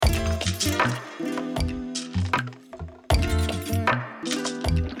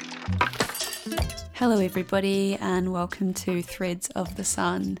Hello everybody and welcome to Threads of the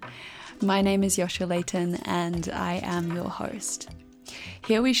Sun. My name is Yosha Layton and I am your host.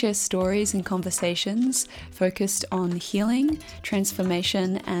 Here we share stories and conversations focused on healing,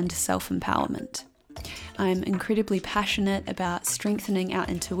 transformation and self-empowerment. I'm incredibly passionate about strengthening our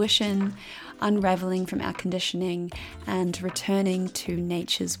intuition, unraveling from our conditioning and returning to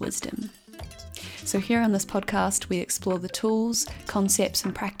nature's wisdom. So here on this podcast, we explore the tools, concepts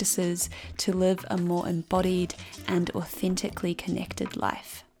and practices to live a more embodied and authentically connected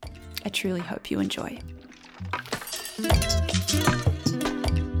life. I truly hope you enjoy.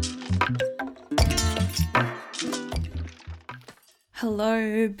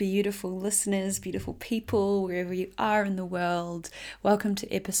 Hello, beautiful listeners, beautiful people, wherever you are in the world. Welcome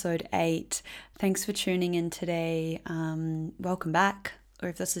to episode 8. Thanks for tuning in today. Welcome back. Or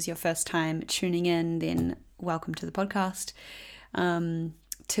if this is your first time tuning in, then welcome to the podcast.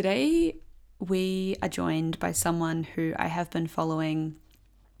 Today we are joined by someone who I have been following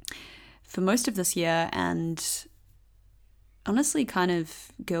for most of this year and honestly kind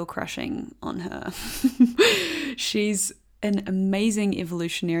of girl crushing on her. She's an amazing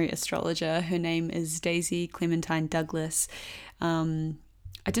evolutionary astrologer. Her name is Daisy Clementine Douglas.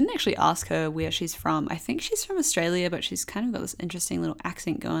 I didn't actually ask her where she's from. I think she's from Australia, but she's kind of got this interesting little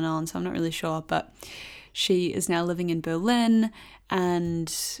accent going on, so I'm not really sure. But she is now living in Berlin,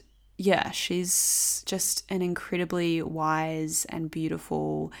 and yeah, she's just an incredibly wise and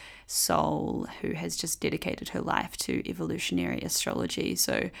beautiful soul who has just dedicated her life to evolutionary astrology.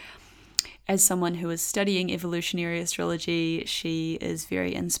 So as someone who is studying evolutionary astrology, she is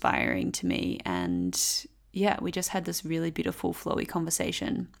very inspiring to me, and yeah, we just had this really beautiful flowy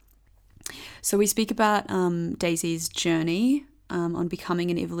conversation. So we speak about Daisy's journey on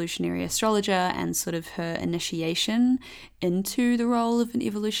becoming an evolutionary astrologer and sort of her initiation into the role of an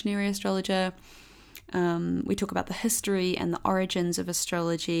evolutionary astrologer. We talk about the history and the origins of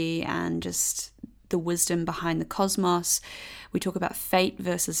astrology and just the wisdom behind the cosmos. We talk about fate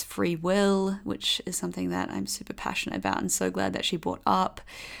versus free will, which is something that I'm super passionate about and so glad that she brought up.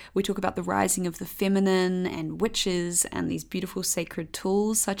 We talk about the rising of the feminine and witches and these beautiful sacred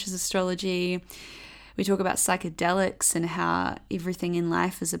tools such as astrology. We talk about psychedelics and how everything in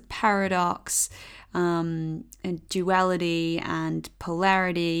life is a paradox, and duality and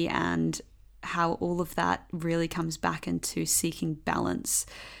polarity, and how all of that really comes back into seeking balance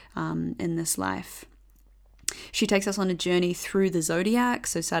in this life. She takes us on a journey through the zodiac,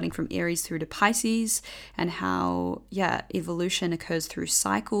 so starting from Aries through to Pisces, and how, evolution occurs through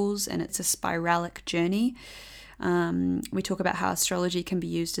cycles and it's a spiralic journey. We talk about how astrology can be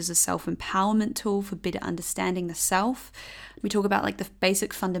used as a self-empowerment tool for better understanding the self. We talk about like the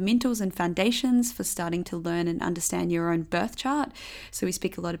basic fundamentals and foundations for starting to learn and understand your own birth chart. So we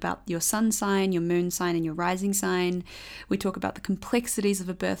speak a lot about your sun sign, your moon sign, and your rising sign. We talk about the complexities of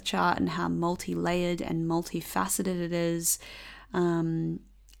a birth chart and how multi-layered and multifaceted it is.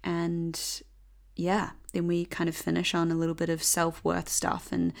 Then we kind of finish on a little bit of self-worth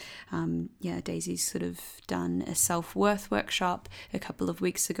stuff. And Daisy's sort of done a self-worth workshop a couple of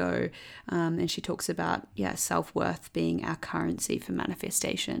weeks ago. And she talks about, self-worth being our currency for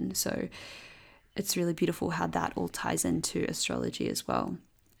manifestation. So it's really beautiful how that all ties into astrology as well.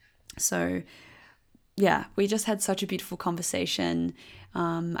 So we just had such a beautiful conversation.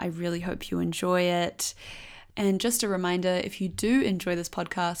 I really hope you enjoy it. And just a reminder, if you do enjoy this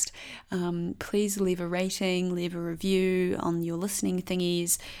podcast, please leave a rating, leave a review on your listening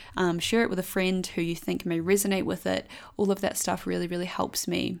thingies, share it with a friend who you think may resonate with it. All of that stuff really, really helps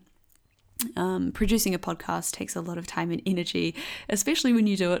me. Producing a podcast takes a lot of time and energy, especially when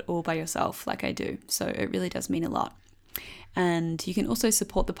you do it all by yourself like I do. So it really does mean a lot. And you can also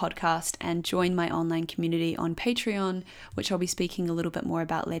support the podcast and join my online community on Patreon, which I'll be speaking a little bit more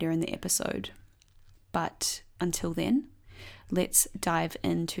about later in the episode. But until then, let's dive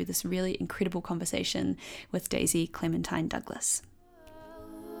into this really incredible conversation with Daisy Clementine Douglas.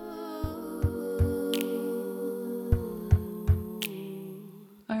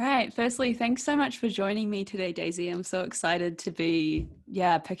 All right. Firstly, thanks so much for joining me today, Daisy. I'm so excited to be,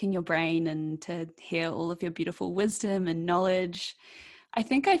 picking your brain and to hear all of your beautiful wisdom and knowledge. I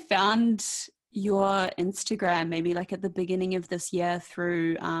think I found your Instagram maybe like at the beginning of this year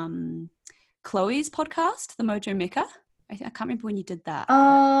through Chloe's podcast, The Mojo Mecca. I can't remember when you did that.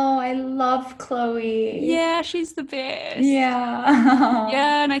 Oh, I love Chloe. Yeah, she's the best. Yeah.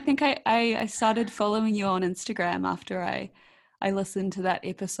 Yeah, and I think I started following you on Instagram after I I listened to that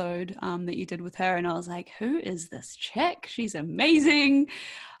episode that you did with her, and I was like, who is this chick? She's amazing.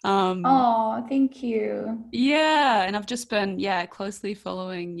 Oh, thank you. Yeah, and I've just been closely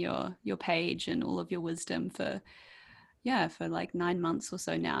following your page and all of your wisdom for like 9 months or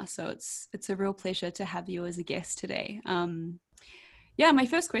so now. So it's a real pleasure to have you as a guest today. Yeah, my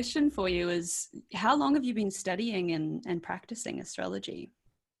first question for you is, how long have you been studying and practicing astrology?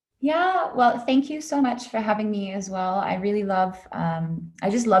 Yeah, well, thank you so much for having me as well. I really love, I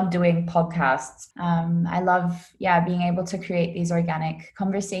just love doing podcasts. I love, yeah, being able to create these organic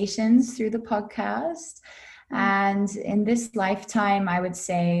conversations through the podcast. Mm. And in this lifetime, I would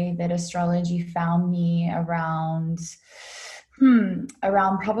say that astrology found me around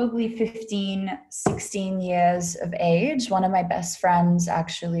probably 15, 16 years of age. One of my best friends,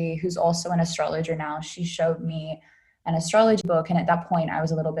 actually, who's also an astrologer now, she showed me an astrology book. And at that point, I was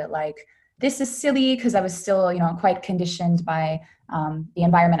a little bit like, this is silly, because I was still, quite conditioned by the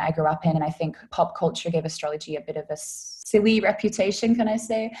environment I grew up in. And I think pop culture gave astrology a bit of a silly reputation, can I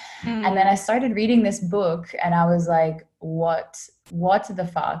say? And then I Mm. started reading this book and I was like, what the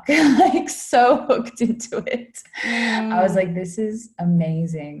fuck? Like, so hooked into it. I was like, Mm. this is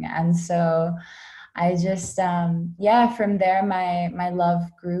amazing. And so I just from there my love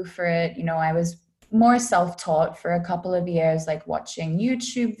grew for it. I was more self-taught for a couple of years, like watching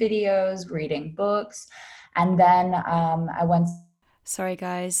YouTube videos, reading books. And then I went. Sorry,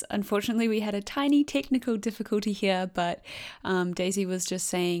 guys. Unfortunately, we had a tiny technical difficulty here, but Daisy was just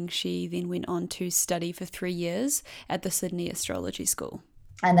saying she then went on to study for 3 years at the Sydney Astrology School.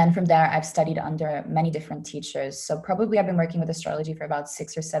 And then from there, I've studied under many different teachers. So probably I've been working with astrology for about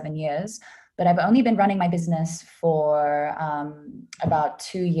 6 or 7 years, but I've only been running my business for about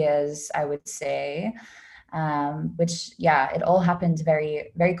 2 years, I would say. Which, yeah, it all happened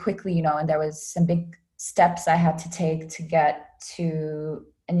very, very quickly, and there was some big steps I had to take to get to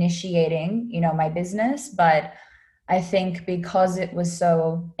initiating, my business. But I think because it was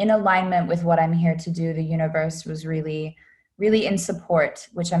so in alignment with what I'm here to do, the universe was really, really in support,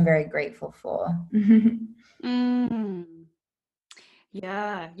 which I'm very grateful for. Mm.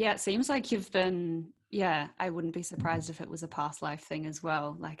 Yeah. It seems like you've been, I wouldn't be surprised if it was a past life thing as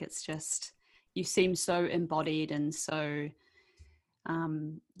well. Like, it's just, you seem so embodied and so,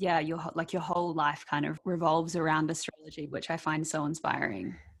 your whole life kind of revolves around astrology, which I find so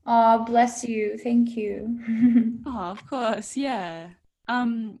inspiring. Oh, bless you. Thank you. Oh, of course. Yeah.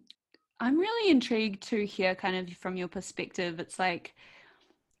 Um, I'm really intrigued to hear kind of from your perspective. It's like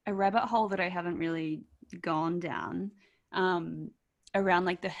a rabbit hole that I haven't really gone down, um, around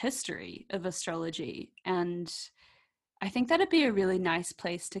like the history of astrology. And I think that'd be a really nice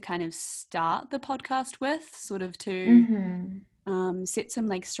place to kind of start the podcast with, sort of to Hmm. set some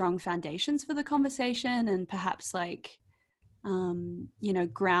like strong foundations for the conversation, and perhaps like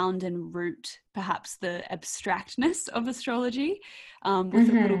ground and root perhaps the abstractness of astrology, with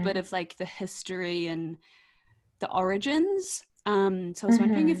a little bit Hmm. of like the history and the origins. So I was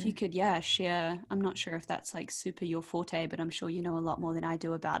wondering if you Hmm. could, share. I'm not sure if that's like super your forte, but I'm sure you know a lot more than I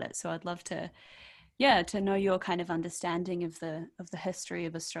do about it. So I'd love to know your kind of understanding of the history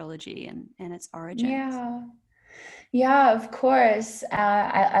of astrology and its origins. Yeah. Yeah, of course.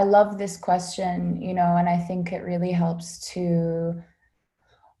 I love this question, and I think it really helps to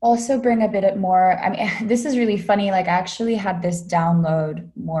also bring a bit more. I mean, this is really funny. Like, I actually had this download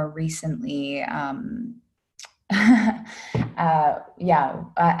more recently. And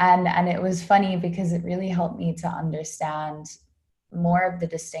it was funny because it really helped me to understand more of the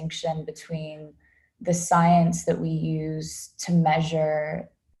distinction between the science that we use to measure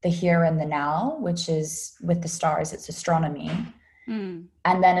the here and the now, which is with the stars, it's astronomy. Mm.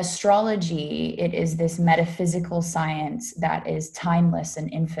 And then astrology, it is this metaphysical science that is timeless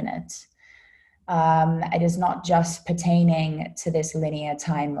and infinite. It is not just pertaining to this linear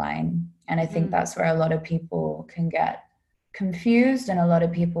timeline. And I think Mm. that's where a lot of people can get confused, and a lot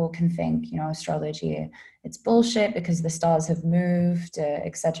of people can think, astrology, it's bullshit because the stars have moved,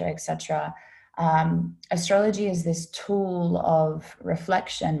 et cetera, et cetera. Astrology is this tool of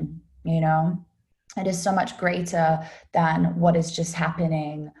reflection, it is so much greater than what is just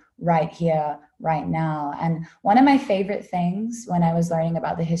happening right here, right now. And one of my favorite things when I was learning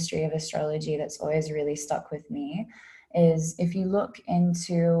about the history of astrology that's always really stuck with me is if you look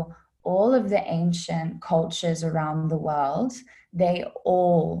into all of the ancient cultures around the world,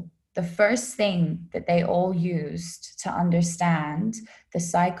 the first thing that they all used to understand the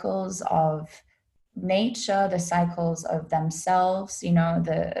cycles of nature, the cycles of themselves,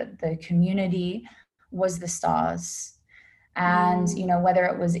 the community, was the stars. And, whether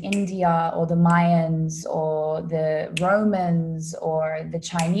it was India or the Mayans or the Romans or the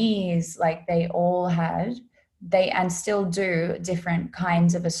Chinese, like they all had, and still do, different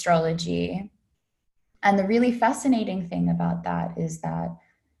kinds of astrology. And the really fascinating thing about that is that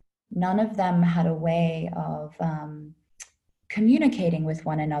none of them had a way of communicating with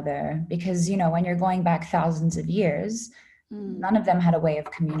one another, because, when you're going back thousands of years, none of them had a way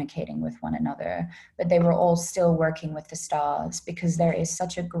of communicating with one another, but they were all still working with the stars, because there is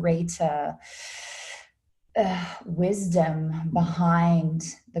such a greater wisdom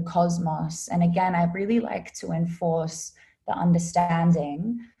behind the cosmos. And again, I really like to enforce the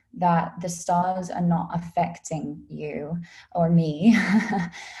understanding that the stars are not affecting you or me.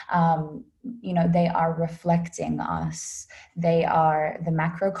 They are reflecting us. They are the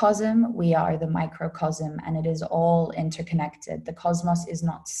macrocosm, we are the microcosm, and it is all interconnected. The cosmos is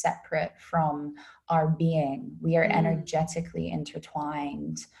not separate from our being. We are energetically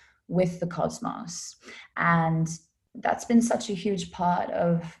intertwined with the cosmos. And that's been such a huge part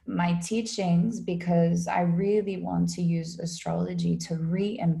of my teachings, because I really want to use astrology to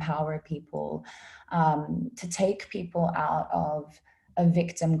re-empower people, to take people out of a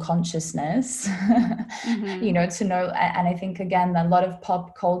victim consciousness, to know. And I think, again, a lot of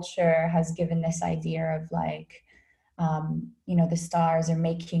pop culture has given this idea of like, the stars are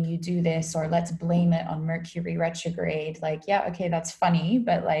making you do this, or let's blame it on Mercury retrograde. Like, yeah, okay, that's funny,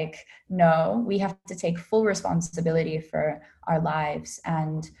 but like, no, we have to take full responsibility for our lives.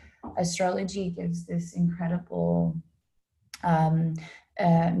 And astrology gives this incredible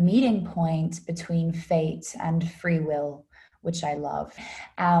meeting point between fate and free will, which I love.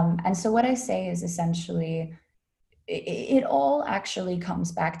 And so what I say is essentially, it all actually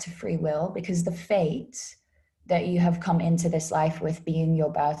comes back to free will, because the fate that you have come into this life with, being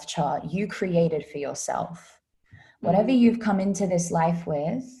your birth chart, you created for yourself. Whatever you've come into this life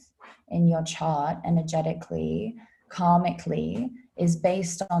with in your chart, energetically, karmically, is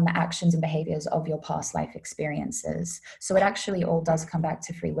based on the actions and behaviors of your past life experiences. So it actually all does come back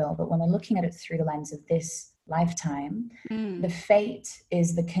to free will. But when we're looking at it through the lens of this lifetime, the fate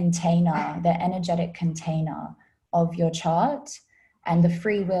is the container, the energetic container of your chart, and the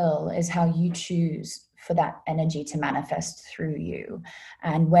free will is how you choose for that energy to manifest through you,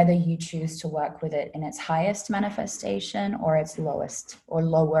 and whether you choose to work with it in its highest manifestation or its lowest or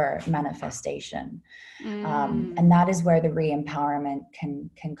lower manifestation. And that is where the re-empowerment can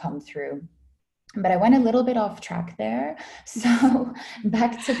come through. But I went a little bit off track there. So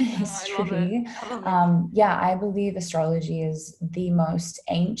back to the history. I believe astrology is the most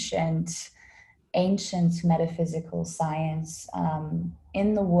ancient metaphysical science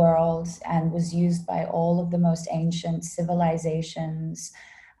in the world, and was used by all of the most ancient civilizations.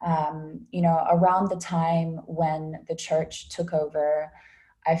 Around the time when the church took over,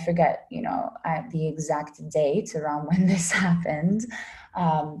 I forget, the exact date around when this happened,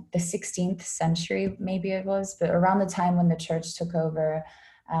 the 16th century, maybe it was, but around the time when the church took over,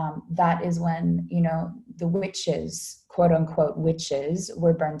 that is when, the witches, quote unquote witches,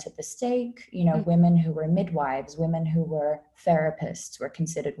 were burnt at the stake. Women who were midwives, women who were therapists were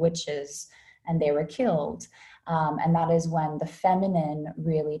considered witches, and they were killed. And that is when the feminine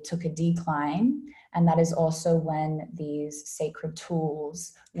really took a decline. And that is also when these sacred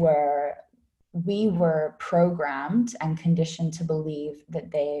tools we were programmed and conditioned to believe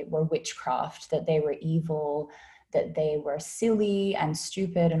that they were witchcraft, that they were evil, that they were silly and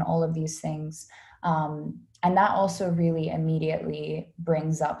stupid and all of these things. And that also really immediately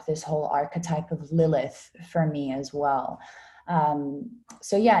brings up this whole archetype of Lilith for me as well.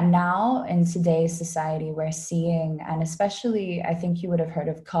 Now in today's society, we're seeing, and especially I think you would have heard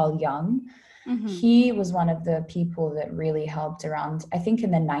of Carl Jung. He was one of the people that really helped around, I think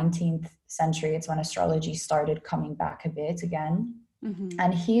in the 19th century, it's when astrology started coming back a bit again.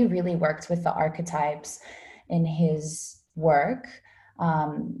 And he really worked with the archetypes in his work,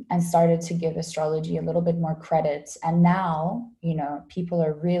 and started to give astrology a little bit more credit. And now, people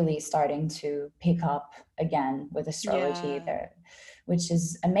are really starting to pick up again with astrology there, which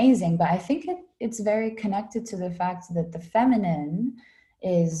is amazing. But I think it's very connected to the fact that the feminine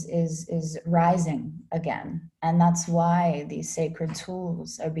is rising again. And that's why these sacred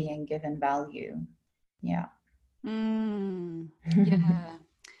tools are being given value. Yeah.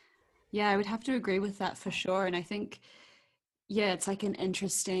 Yeah, I would have to agree with that for sure. And I think, it's like an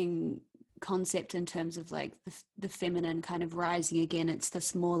interesting concept in terms of like the feminine kind of rising again. It's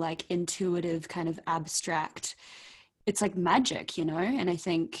this more like intuitive kind of abstract, it's like magic, and I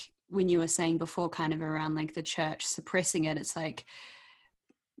think when you were saying before kind of around like the church suppressing it, it's like,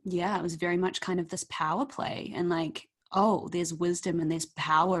 it was very much kind of this power play. And like, oh, there's wisdom and there's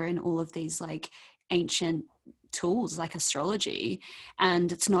power in all of these like ancient tools like astrology,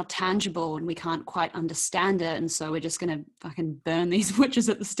 and it's not tangible and we can't quite understand it, and so we're just gonna fucking burn these witches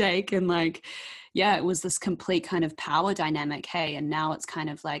at the stake. And like, yeah, it was this complete kind of power dynamic. Hey, and now it's kind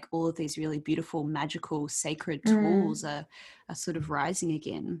of like all of these really beautiful, magical, sacred tools are sort of rising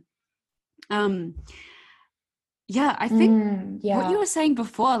again. Yeah, I think what you Yeah. were saying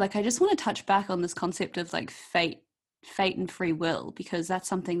before, like, I just want to touch back on this concept of like fate and free will, because that's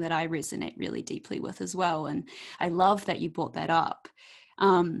something that I resonate really deeply with as well. And I love that you brought that up.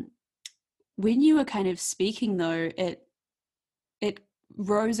 Um, when you were kind of speaking though, it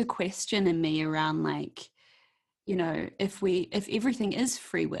rose a question in me around like, you know, if everything is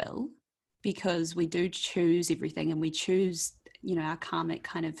free will, because we do choose everything and we choose, you know, our karmic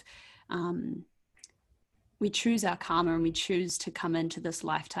kind of we choose our karma and we choose to come into this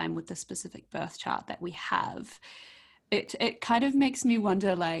lifetime with the specific birth chart that we have. It kind of makes me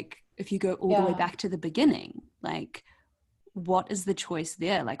wonder, like, if you go all the way Yeah. back to the beginning, like, what is the choice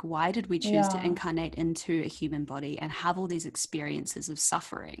there? Like, why did we choose to Yeah. incarnate into a human body and have all these experiences of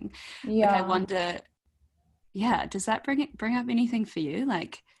suffering? Like, I Yeah. wonder, yeah, does that bring up anything for you?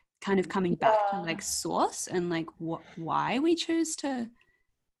 Like, kind of coming back to Yeah. like source and like why we choose to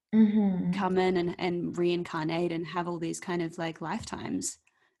Hmm. come in and reincarnate and have all these kind of like lifetimes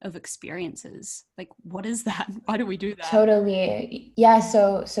of experiences. Like, what is that? Why do we do that? Totally. Yeah,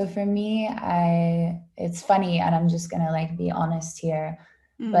 so for me, I it's funny, and I'm just gonna like be honest here,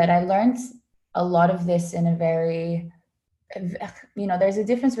 but Mm, I learned a lot of this in a very, there's a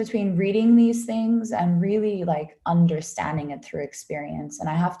difference between reading these things and really like understanding it through experience. And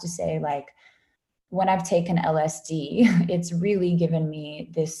I have to say, like, when I've taken LSD, it's really given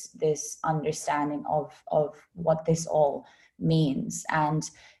me this understanding of what this all means. And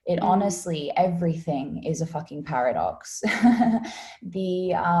it mm, honestly, everything is a fucking paradox.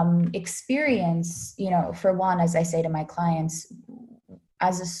 The experience, for one, as I say to my clients,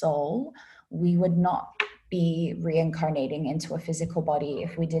 as a soul, we would not be reincarnating into a physical body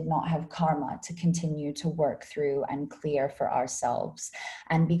if we did not have karma to continue to work through and clear for ourselves.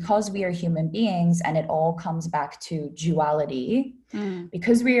 And because we are human beings, and it all comes back to duality, mm,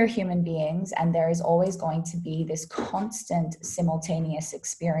 because we are human beings, and there is always going to be this constant simultaneous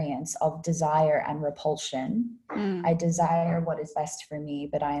experience of desire and repulsion. I mm, desire what is best for me,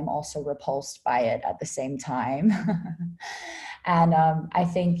 but I am also repulsed by it at the same time. And I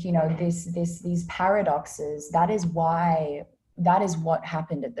think, these paradoxes, that is what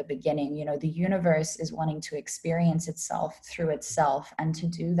happened at the beginning. The universe is wanting to experience itself through itself, and to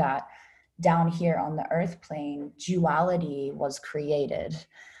do that, down here on the earth plane, duality was created.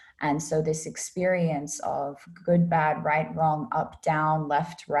 And so this experience of good, bad, right, wrong, up, down,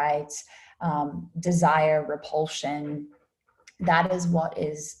 left, right, desire, repulsion, that is what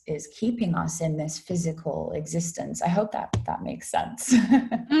is keeping us in this physical existence. I hope that makes sense.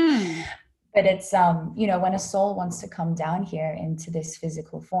 mm, But it's when a soul wants to come down here into this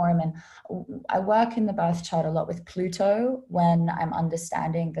physical form. And I work in the birth chart a lot with Pluto when I'm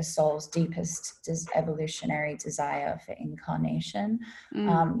understanding the soul's deepest evolutionary desire for incarnation.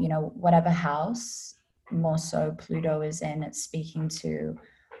 mm, Whatever house more so Pluto is in, it's speaking to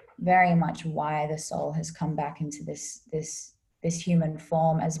very much why the soul has come back into this human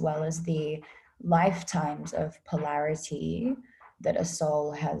form, as well as the lifetimes of polarity that a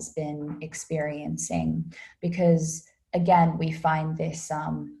soul has been experiencing. Because again, we find this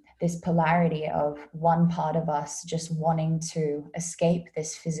polarity of one part of us just wanting to escape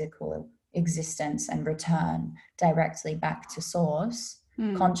this physical existence and return directly back to source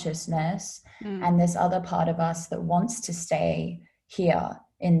mm, consciousness, mm, and this other part of us that wants to stay here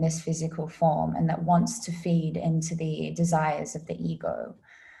in this physical form, and that wants to feed into the desires of the ego.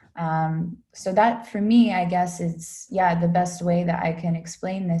 So that, for me, I guess, it's, yeah, the best way that I can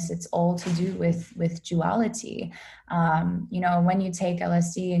explain this. It's all to do with duality. When you take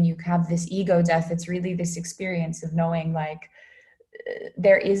LSD and you have this ego death, it's really this experience of knowing, like,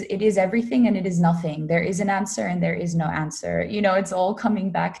 it is everything and it is nothing. There is an answer and there is no answer. It's all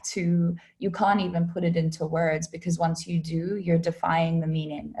coming back to, you can't even put it into words, because once you do, you're defying the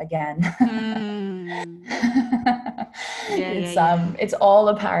meaning again. mm. Yeah, yeah, yeah. It's all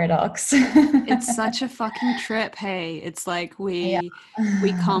a paradox. It's such a fucking trip. Hey, it's like Yeah.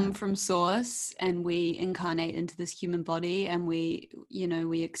 we come from source and we incarnate into this human body, and we, you know,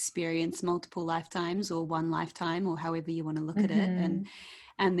 we experience multiple lifetimes or one lifetime or however you want to look at it. Hmm.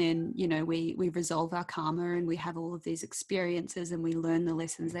 And then, you know, we resolve our karma and we have all of these experiences and we learn the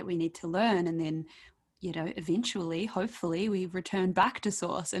lessons that we need to learn. And then you know, eventually, hopefully, we return back to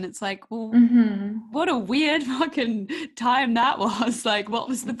source. And it's like, well, Mm-hmm. what a weird fucking time that was. Like, what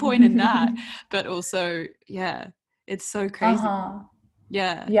was the point in that? But also, yeah, it's so crazy. Uh-huh.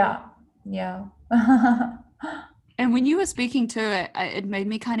 Yeah. Yeah. Yeah. And when you were speaking to it, it made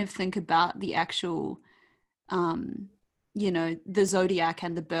me kind of think about the actual, um, you know, the zodiac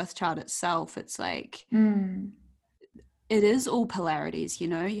and the birth chart itself. It's like, Mm. it is all polarities, you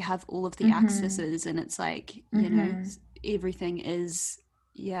know, you have all of the Mm-hmm. axes, and it's like, you know, Mm-hmm. everything is,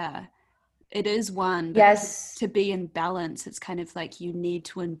 yeah, it is one, but Yes, to be in balance, it's kind of like you need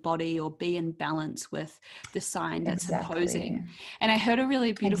to embody or be in balance with the sign that's exactly. opposing. And I heard a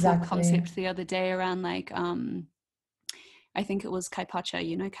really beautiful Exactly. concept the other day around like, I think it was Kaipacha,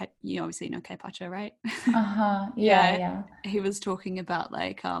 you know, you obviously know Kaipacha, right? Uh-huh. Yeah, Yeah, yeah. he was talking about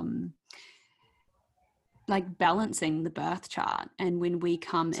like balancing the birth chart, and when we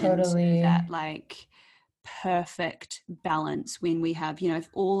come into that Totally. like perfect balance, when we have, you know, if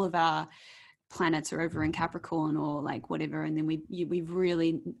all of our planets are over in Capricorn or like whatever, and then we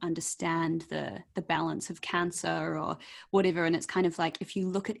really understand the balance of Cancer or whatever, and it's kind of like if you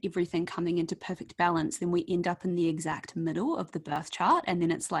look at everything coming into perfect balance, then we end up in the exact middle of the birth chart, and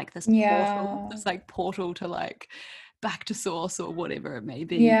then it's like Yeah. this like portal to like back to source or whatever it may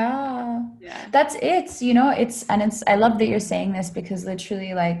be. Yeah. Yeah. That's it, it's I love that you're saying this because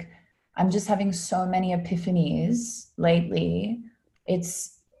literally like I'm just having so many epiphanies lately.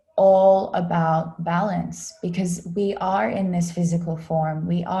 It's all about balance because we are in this physical form.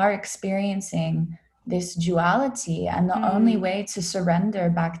 We are experiencing this duality, and the only Mm, way to surrender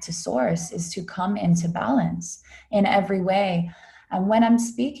back to source is to come into balance in every way. And when I'm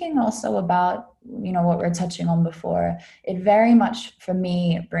speaking also about, what we're touching on before, it very much for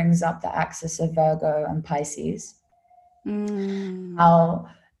me brings up the axis of Virgo and Pisces. mm, How,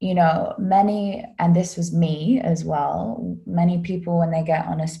 many, and this was me as well, many people, when they get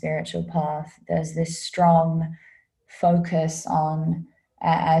on a spiritual path, there's this strong focus on,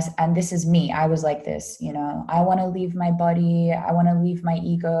 and this is me, I was like this, I want to leave my body, I want to leave my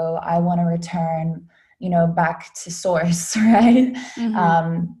ego, I want to return, back to source, right? mm-hmm,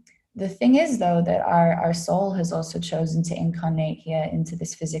 um, the thing is though that our soul has also chosen to incarnate here into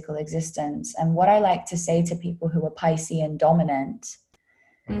this physical existence, and what I like to say to people who are Piscean dominant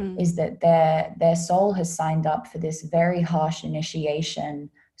mm, is that their soul has signed up for this very harsh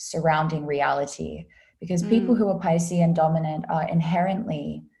initiation surrounding reality, because people mm, who are Piscean dominant are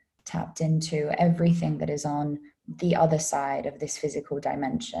inherently tapped into everything that is on the other side of this physical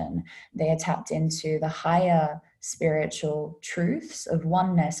dimension. They are tapped into the higher spiritual truths of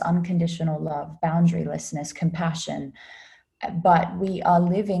oneness, unconditional love, boundarylessness, compassion. But we are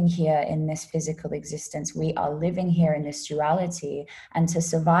living here in this physical existence. We are living here in this duality. And to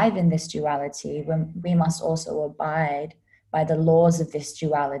survive in this duality, we must also abide by the laws of this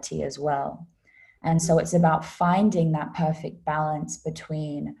duality as well. And so it's about finding that perfect balance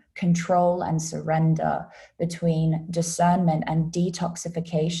between control and surrender, between discernment and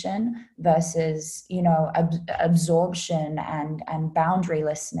detoxification versus, absorption and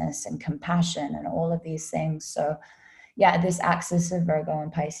boundarylessness and compassion and all of these things. So yeah, this axis of Virgo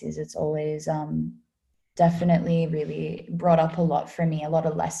and Pisces, it's always definitely really brought up a lot for me, a lot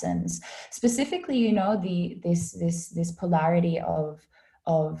of lessons. Specifically, this polarity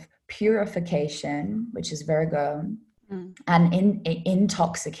of purification, which is Virgo, mm. and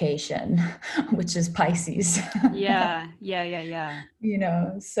intoxication, which is Pisces. Yeah, yeah, yeah,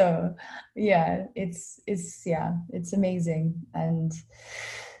 yeah. So yeah, it's amazing. And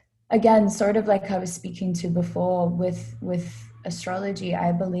again, sort of like I was speaking to before with astrology,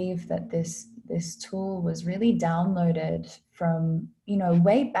 I believe that this tool was really downloaded from,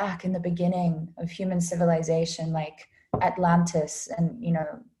 way back in the beginning of human civilization, like Atlantis, and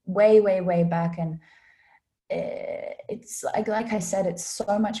way back. And it's like I said, it's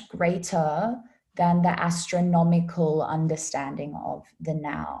so much greater than the astronomical understanding of the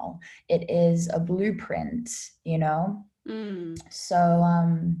now. It is a blueprint, Mm, so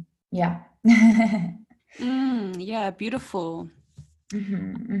yeah. yeah, beautiful. I'm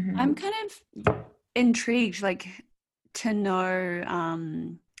Mm-hmm, kind of intrigued, like, to know,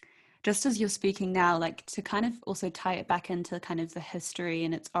 just as you're speaking now, like to kind of also tie it back into kind of the history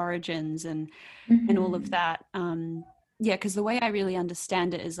and its origins and all of mm-hmm, that. Yeah, because the way I really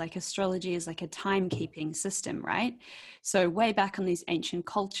understand it is like astrology is like a timekeeping system, right? So way back on these ancient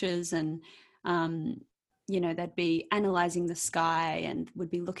cultures, and um, you know, they'd be analyzing the sky and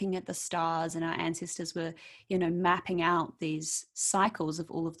would be looking at the stars, and our ancestors were, you know, mapping out these cycles of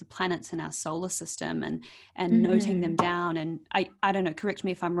all of the planets in our solar system and noting them mm-hmm. down. And I don't know, correct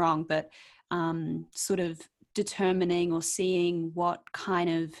me if I'm wrong, but sort of determining or seeing what kind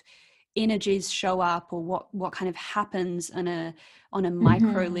of energies show up, or what kind of happens on a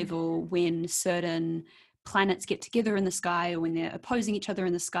micro level when certain planets get together in the sky, or when they're opposing each other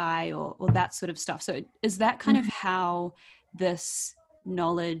in the sky, or that sort of stuff. So is that kind of how this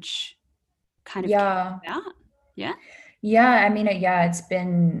knowledge kind of came Yeah. about? Yeah. Yeah, I mean, yeah, it's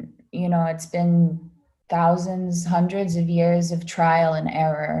been, it's been thousands, hundreds of years of trial and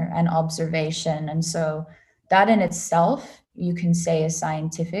error and observation. And so that in itself, you can say is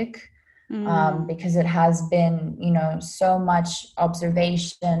scientific, because it has been, so much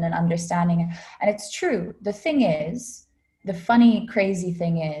observation and understanding. And it's true. The thing is, the funny, crazy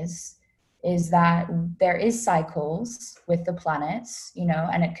thing is that there is cycles with the planets,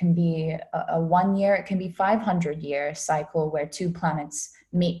 and it can be a 1 year, it can be 500-year cycle where two planets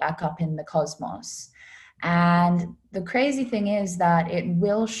meet back up in the cosmos. And the crazy thing is that it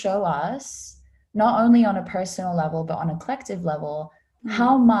will show us, not only on a personal level, but on a collective level,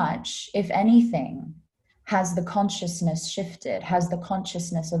 how much, if anything, has the consciousness shifted, has the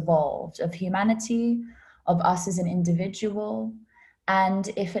consciousness evolved of humanity, of us as an individual.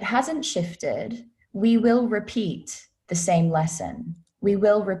 And if it hasn't shifted, we will repeat the same lesson. We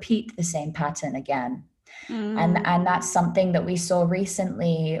will repeat the same pattern again. And that's something that we saw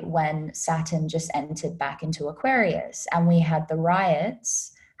recently when Saturn just entered back into Aquarius, and we had the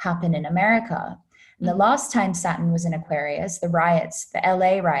riots happen in America. And the last time Saturn was in Aquarius, the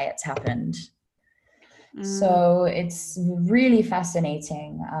LA riots happened. So it's really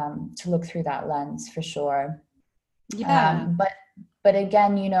fascinating to look through that lens, for sure. Yeah. But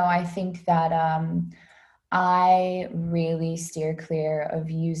again, I think that I really steer clear of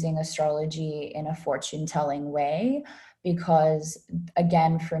using astrology in a fortune-telling way, because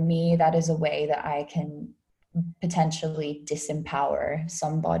again, for me, that is a way that I can potentially disempower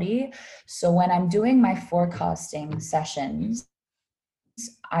somebody. So when I'm doing my forecasting sessions,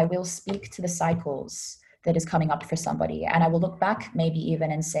 I will speak to the cycles that is coming up for somebody, and I will look back maybe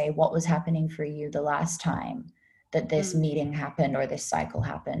even and say, what was happening for you the last time that this meeting happened or this cycle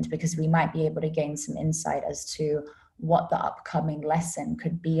happened, because we might be able to gain some insight as to what the upcoming lesson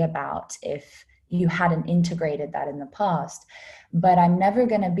could be about if you hadn't integrated that in the past. But I'm never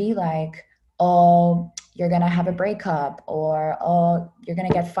going to be like, oh, you're going to have a breakup, or, oh, you're going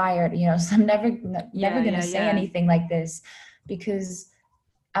to get fired. So I'm never going to say anything like this, because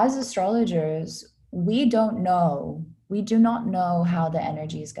as astrologers, we do not know how the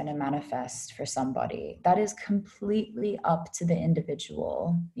energy is going to manifest for somebody. That is completely up to the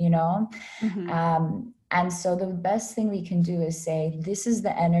individual, and so the best thing we can do is say, this is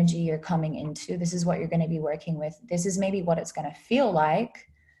the energy you're coming into, this is what you're going to be working with, this is maybe what it's going to feel like,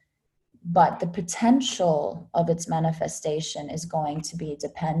 but the potential of its manifestation is going to be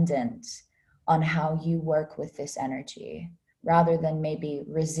dependent on how you work with this energy, rather than maybe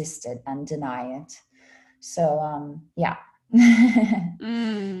resist it and deny it. So, yeah.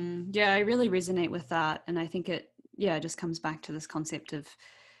 Yeah, I really resonate with that. And I think it just comes back to this concept of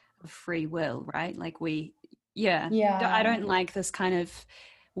free will, right? Like I don't like this kind of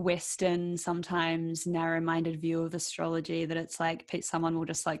Western, sometimes narrow-minded view of astrology, that it's like someone will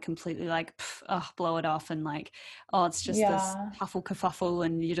just like completely like blow it off, and like, oh, it's just this huffle kerfuffle,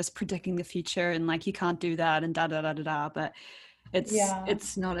 and you're just predicting the future, and like you can't do that, and da da da da da. But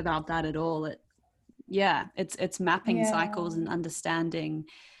it's not about that at all. It's mapping cycles and understanding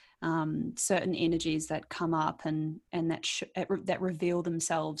certain energies that come up and that reveal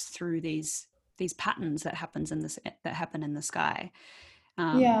themselves through these patterns that happen in the sky.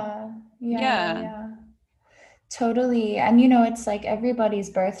 Totally. And it's like everybody's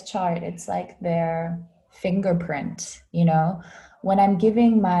birth chart, it's like their fingerprint. When I'm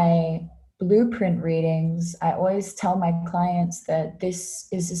giving my blueprint readings, I always tell my clients that this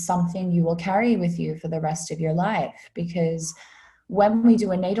is something you will carry with you for the rest of your life, because when we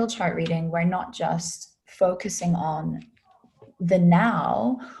do a natal chart reading, we're not just focusing on the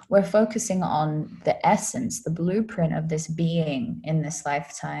now, we're focusing on the essence, the blueprint of this being in this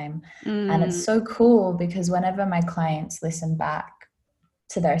lifetime. And it's so cool, because whenever my clients listen back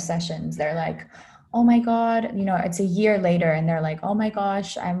to their sessions, they're like, oh my God, it's a year later, and they're like, oh my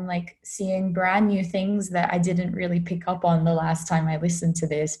gosh, I'm like seeing brand new things that I didn't really pick up on the last time I listened to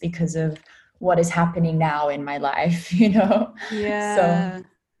this, because of what is happening now in my life. So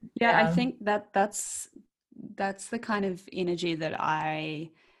I think that's the kind of energy that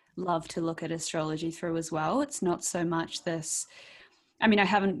I love to look at astrology through as well. It's not so much this, I mean, I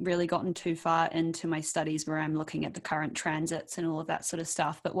haven't really gotten too far into my studies where I'm looking at the current transits and all of that sort of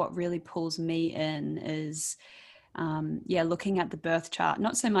stuff, but what really pulls me in is looking at the birth chart,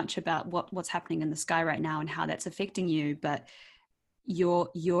 not so much about what's happening in the sky right now and how that's affecting you, but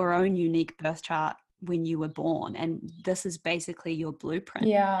your own unique birth chart when you were born. And this is basically your blueprint.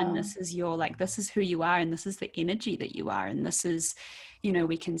 And Yeah. this is this is who you are, and this is the energy that you are. And this is,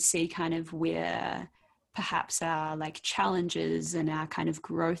 we can see kind of where perhaps our like challenges and our kind of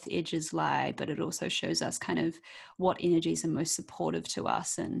growth edges lie, but it also shows us kind of what energies are most supportive to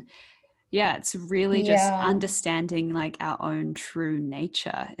us. And yeah, it's really just Yeah. understanding like our own true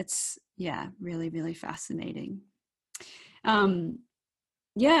nature. It's really, really fascinating. Um,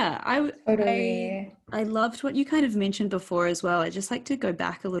 yeah, I Totally. I loved what you kind of mentioned before as well. I just like to go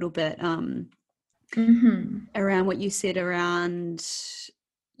back a little bit Mm-hmm. around what you said around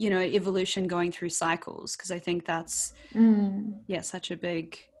evolution going through cycles, because I think that's Mm. such a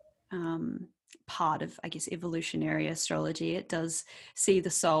big um, part of, I guess, evolutionary astrology. It does see the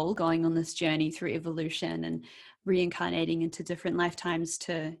soul going on this journey through evolution and reincarnating into different lifetimes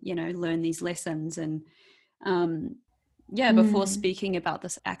to learn these lessons. And um, before Mm. speaking about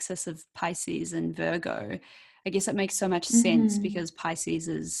this axis of Pisces and Virgo, I guess it makes so much sense Mm-hmm. because Pisces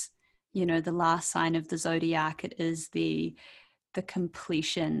is, the last sign of the zodiac. It is the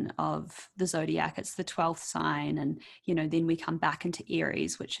completion of the zodiac. It's the 12th sign. And, then we come back into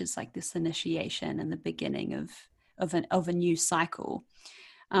Aries, which is like this initiation and the beginning of a new cycle.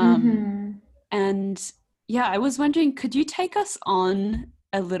 Um, Mm-hmm. and I was wondering, could you take us on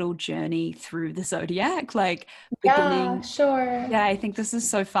a little journey through the zodiac? Like Yeah, beginning, sure. I think this is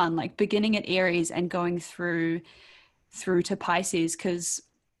so fun, like beginning at Aries and going through to Pisces, because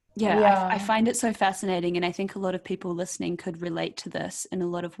I Yeah. find it so fascinating. And I think a lot of people listening could relate to this in a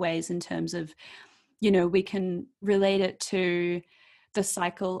lot of ways in terms of, we can relate it to the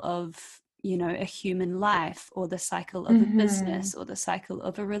cycle of, a human life, or the cycle of a Mm-hmm. business, or the cycle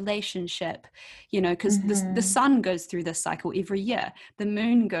of a relationship, because the Mm-hmm. sun goes through this cycle every year. The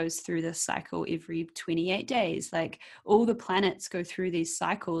moon goes through this cycle every 28 days. Like all the planets go through these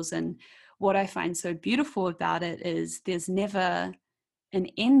cycles. And what I find so beautiful about it is there's never an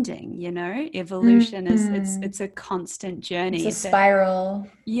ending. Evolution is Mm-hmm. it's a constant It's journey. a spiral.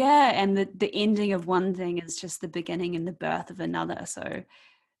 And the ending of one thing is just the beginning and the birth of another. So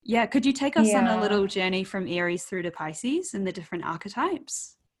could you take us on a Yeah. little journey from Aries through to Pisces and the different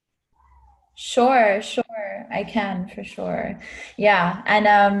archetypes? Sure, sure. I can for sure. Yeah. And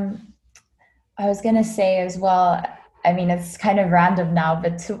I was gonna say as well, I mean, it's kind of random now,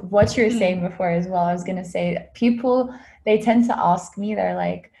 but to what you were saying Mm, before as well, I was gonna say people, they tend to ask me, they're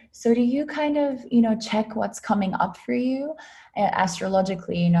like, so do you kind of, check what's coming up for you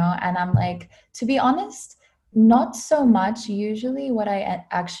astrologically, And I'm like, to be honest, not so much. Usually what I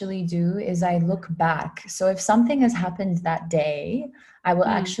actually do is I look back. So if something has happened that day, I will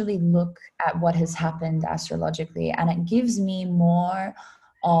mm, actually look at what has happened astrologically, and it gives me more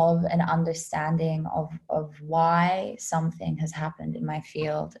of an understanding of why something has happened in my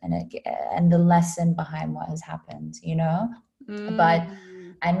field, and the lesson behind what has happened, But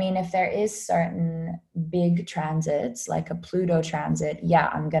mm. I mean, if there is certain big transits like a Pluto transit, yeah,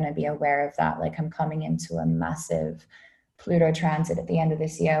 I'm going to be aware of that. Like I'm coming into a massive Pluto transit at the end of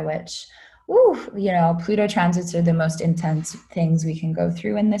this year, which, Pluto transits are the most intense things we can go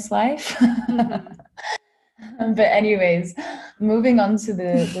through in this life. Mhm. But anyways, moving on to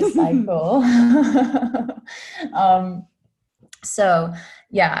the cycle. um, so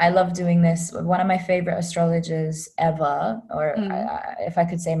yeah, I love doing this. One of my favorite astrologers ever, or Mm, if I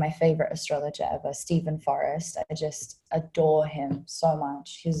could say my favorite astrologer ever, Stephen Forrest. I just adore him so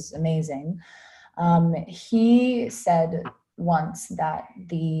much. He's amazing. He said once that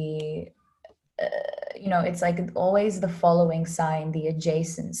it's like always the following sign, the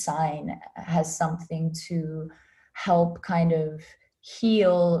adjacent sign has something to help kind of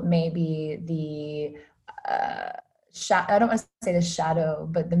heal maybe I don't want to say the shadow,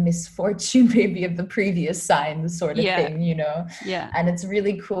 but the misfortune maybe of the previous sign, the sort of yeah, thing, yeah. And it's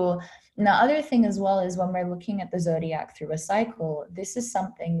really cool. And the other thing as well is when we're looking at the zodiac through a cycle, this is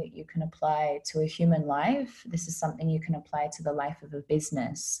something that you can apply to a human life. This is something you can apply to the life of a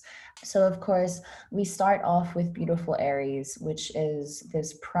business. So, of course, we start off with beautiful Aries, which is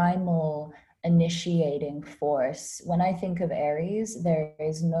this primal initiating force. When I think of Aries, there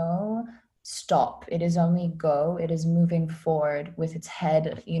is no stop. It is only go. It is moving forward with its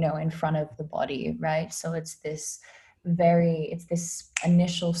head, in front of the body, right? So it's this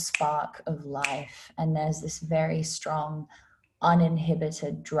initial spark of life, and there's this very strong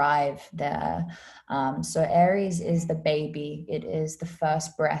uninhibited drive there. So Aries is the baby, it is the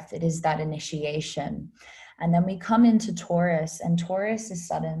first breath, it is that initiation. And then we come into Taurus, and Taurus is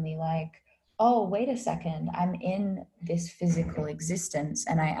suddenly like, oh, wait a second, I'm in this physical existence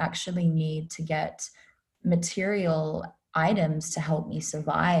and I actually need to get material items to help me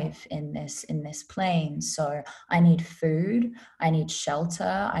survive in this plane. So I need food, I need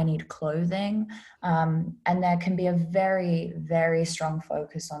shelter, I need clothing, and there can be a very, very strong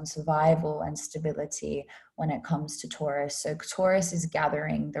focus on survival and stability when it comes to Taurus. So Taurus is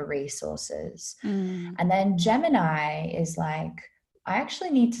gathering the resources. And then Gemini is like, I actually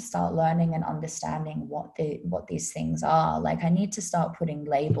need to start learning and understanding what these things are. Like I need to start putting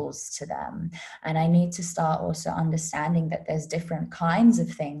labels to them. And I need to start also understanding that there's different kinds of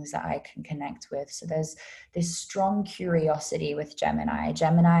things that I can connect with. So there's this strong curiosity with Gemini.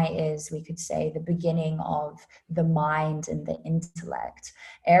 Gemini is, we could say, the beginning of the mind and the intellect.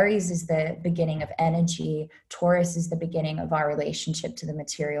 Aries is the beginning of energy. Taurus is the beginning of our relationship to the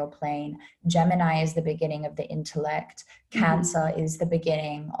material plane. Gemini is the beginning of the intellect. Cancer is the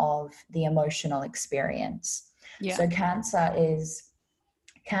beginning of the emotional experience. Yeah. So Cancer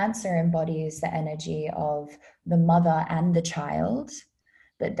embodies the energy of the mother and the child,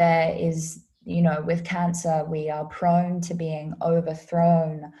 but there is, with Cancer, we are prone to being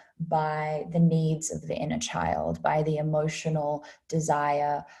overthrown by the needs of the inner child, by the emotional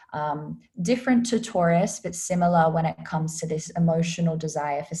desire, different to Taurus, but similar when it comes to this emotional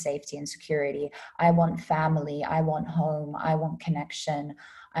desire for safety and security. I want family, I want home, I want connection.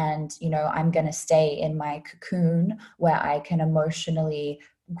 And, I'm going to stay in my cocoon where I can emotionally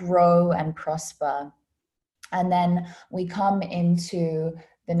grow and prosper. And then we come into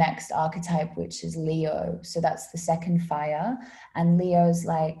the next archetype, which is Leo. So that's the second fire. And Leo's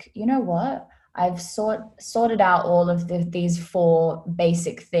like, you know what? I've sorted out all of these four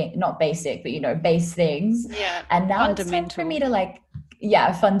basic things, not basic, but base things. Yeah. And now it's time for me to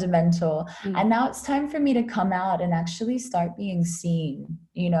fundamental. And now it's time for me to come out and actually start being seen.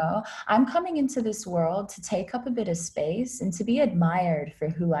 I'm coming into this world to take up a bit of space and to be admired for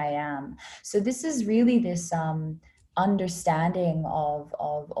who I am. So this is really this understanding of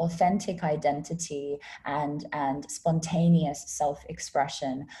authentic identity and spontaneous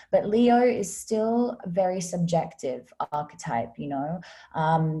self-expression. But Leo is still a very subjective archetype,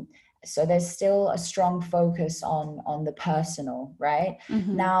 so there's still a strong focus on the personal, right?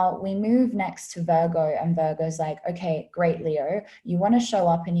 Now we move next to Virgo, and Virgo's like, okay, great, Leo, you want to show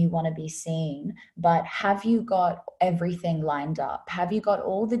up and you want to be seen, but have you got everything lined up? Have you got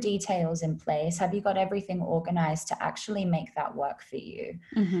all the details in place? Have you got everything organized to actually make that work for you?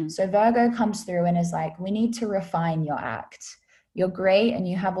 So Virgo comes through and is like, we need to refine your act. You're great and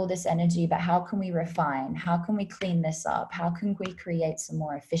you have all this energy, but how can we refine? How can we clean this up? How can we create some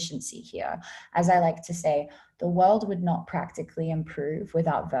more efficiency here? As I like to say, the world would not practically improve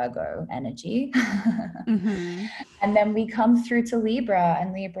without Virgo energy. And then we come through to Libra,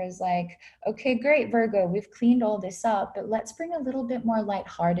 and Libra's like, okay, great, Virgo, we've cleaned all this up, but let's bring a little bit more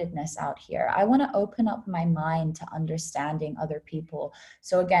lightheartedness out here. I want to open up my mind to understanding other people.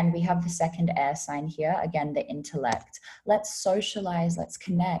 So again, we have the second air sign here, again, the intellect. Let's socialize, let's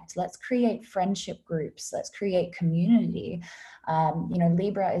connect, let's create friendship groups, let's create community.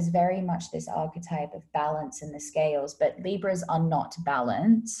 Libra is very much this archetype of balance in the scales, but Libras are not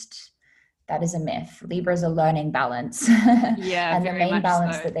balanced. That is a myth. Libras are learning balance. Yeah, and the main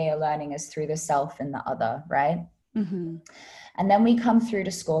balance so. that they are learning is through the self and the other, right? And then we come through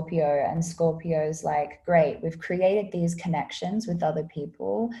to Scorpio, and Scorpio's like, great, we've created these connections with other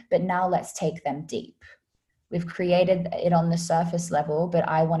people, but now let's take them deep. We've created it on the surface level, but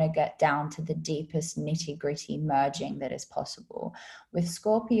I want to get down to the deepest nitty-gritty merging that is possible. With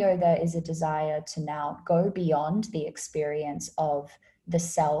Scorpio, there is a desire to now go beyond the experience of the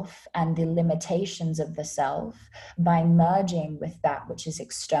self and the limitations of the self by merging with that which is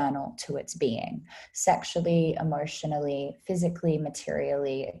external to its being, sexually, emotionally, physically,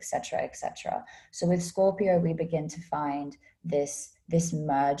 materially, etc., etc. So with Scorpio, we begin to find this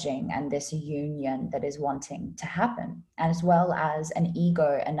merging and this union that is wanting to happen, as well as an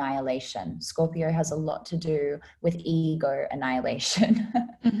ego annihilation. Scorpio has a lot to do with ego annihilation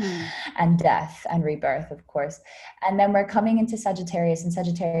and death and rebirth, of course. And then we're coming into Sagittarius, and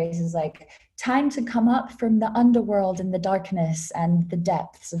Sagittarius is like, time to come up from the underworld and the darkness and the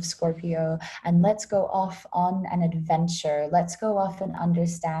depths of Scorpio, and let's go off on an adventure. Let's go off and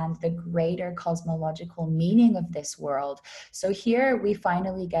understand the greater cosmological meaning of this world. So here we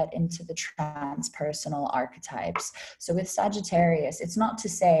finally get into the transpersonal archetypes. So with Sagittarius, it's not to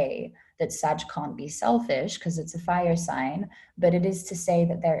say that Sag can't be selfish because it's a fire sign, but it is to say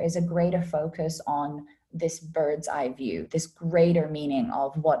that there is a greater focus on this bird's eye view, this greater meaning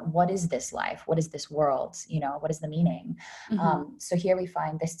of what is this life? What is this world? What is the meaning? So here we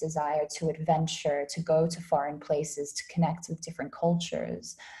find this desire to adventure, to go to foreign places, to connect with different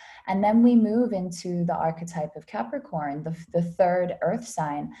cultures. And then we move into the archetype of Capricorn, the third earth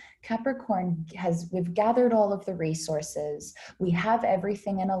sign. Capricorn we've gathered all of the resources. We have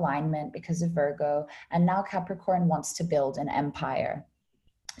everything in alignment because of Virgo. And now Capricorn wants to build an empire.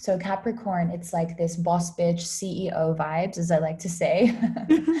 So Capricorn, it's like this boss bitch CEO vibes, as I like to say.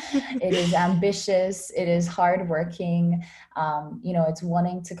 It is ambitious. It is hardworking. It's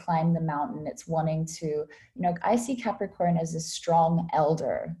wanting to climb the mountain. It's wanting to, I see Capricorn as a strong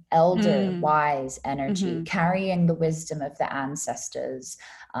elder, wise energy, carrying the wisdom of the ancestors,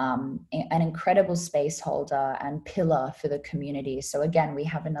 an incredible space holder and pillar for the community. So again, we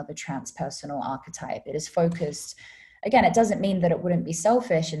have another transpersonal archetype. It is focused. Again, it doesn't mean that it wouldn't be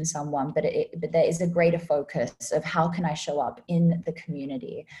selfish in someone, but there is a greater focus of how can I show up in the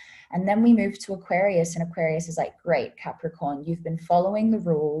community. And then we move to Aquarius, and Aquarius is like, great, Capricorn, you've been following the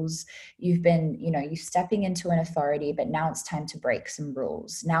rules. You've been, you're stepping into an authority, but now it's time to break some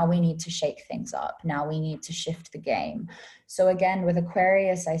rules. Now we need to shake things up. Now we need to shift the game. So again, with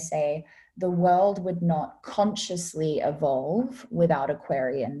Aquarius, I say, the world would not consciously evolve without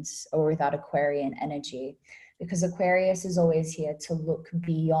Aquarians or without Aquarian energy. Because Aquarius is always here to look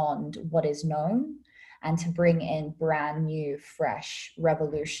beyond what is known and to bring in brand new, fresh,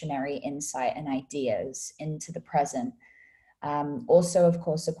 revolutionary insight and ideas into the present. Also, of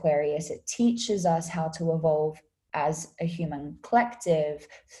course, Aquarius, it teaches us how to evolve as a human collective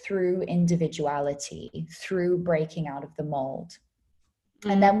through individuality, through breaking out of the mold.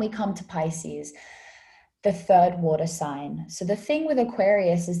 And then we come to Pisces, the third water sign. So the thing with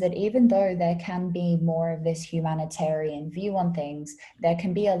Aquarius is that even though there can be more of this humanitarian view on things, there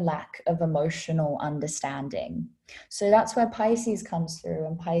can be a lack of emotional understanding. So that's where Pisces comes through,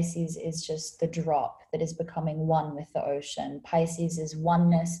 and Pisces is just the drop that is becoming one with the ocean. Pisces is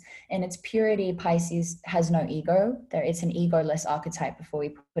oneness in its purity. Pisces has no ego. It's an egoless archetype before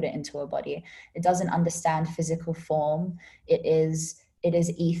we put it into a body. It doesn't understand physical form. It is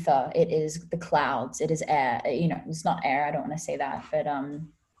ether, it is the clouds, it is air, it's not air, I don't want to say that, but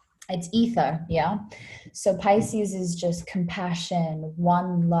it's ether. Yeah. So Pisces is just compassion,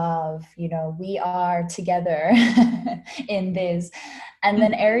 one love, we are together in this. And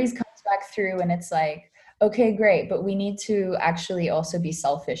then Aries comes back through and it's like, okay, great, but we need to actually also be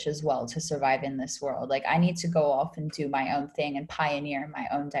selfish as well to survive in this world. Like I need to go off and do my own thing and pioneer my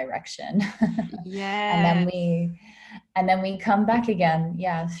own direction. Yeah. And then we come back again,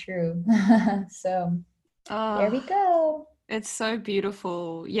 through. So there we go. It's so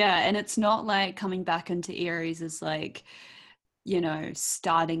beautiful. Yeah. And it's not like coming back into Aries is like,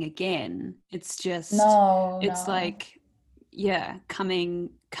 starting again. It's just, like,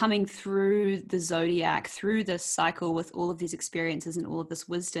 coming through the zodiac, through this cycle with all of these experiences and all of this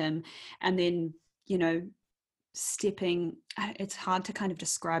wisdom. And then, stepping, it's hard to kind of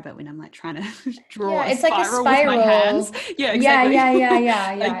describe it when I'm like trying to draw a spiral with my hands. Yeah, exactly.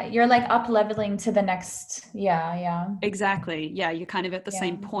 Yeah. You're like up leveling to the next. Yeah. Exactly. Yeah. You're kind of at the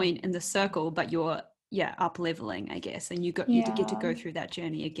same point in the circle, but you're up leveling, I guess. And you get to go through that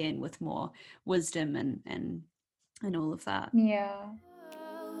journey again with more wisdom and all of that. Yeah.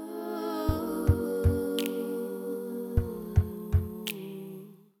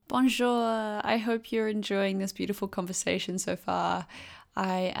 Bonjour. I hope you're enjoying this beautiful conversation so far.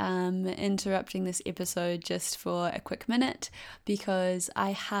 I am interrupting this episode just for a quick minute because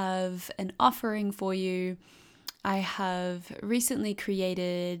I have an offering for you. I have recently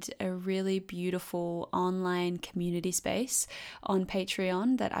created a really beautiful online community space on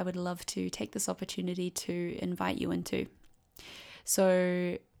Patreon that I would love to take this opportunity to invite you into.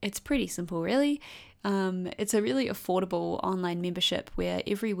 So it's pretty simple, really. It's a really affordable online membership where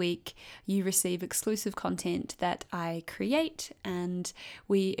every week you receive exclusive content that I create, and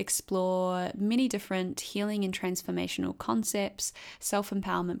we explore many different healing and transformational concepts,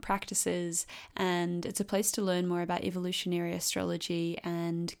 self-empowerment practices, and it's a place to learn more about evolutionary astrology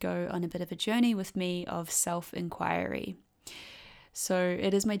and go on a bit of a journey with me of self-inquiry. So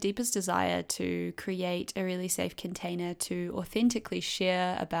it is my deepest desire to create a really safe container to authentically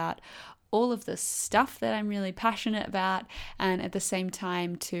share about all of this stuff that I'm really passionate about, and at the same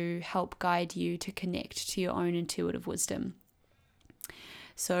time to help guide you to connect to your own intuitive wisdom.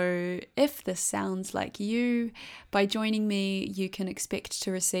 So if this sounds like you, by joining me, you can expect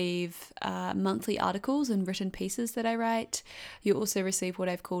to receive monthly articles and written pieces that I write. You'll also receive what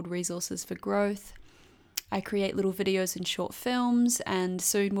I've called resources for growth. I create little videos and short films, and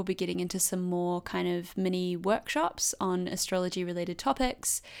soon we'll be getting into some more kind of mini workshops on astrology related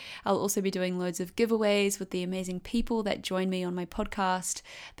topics. I'll also be doing loads of giveaways with the amazing people that join me on my podcast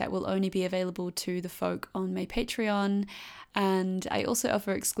that will only be available to the folk on my Patreon. And I also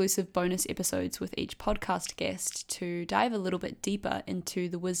offer exclusive bonus episodes with each podcast guest to dive a little bit deeper into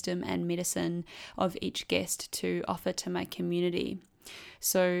the wisdom and medicine of each guest to offer to my community.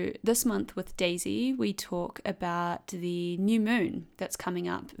 So this month with Daisy, we talk about the new moon that's coming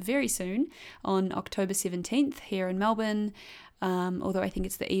up very soon on October 17th here in Melbourne, although I think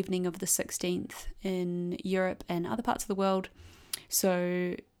it's the evening of the 16th in Europe and other parts of the world.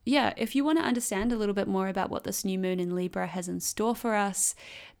 So yeah, if you want to understand a little bit more about what this new moon in Libra has in store for us,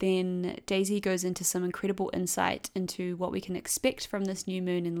 then Daisy goes into some incredible insight into what we can expect from this new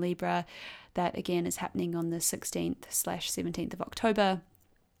moon in Libra that again is happening on the 16th/17th of October,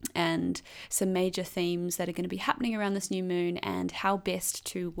 and some major themes that are going to be happening around this new moon and how best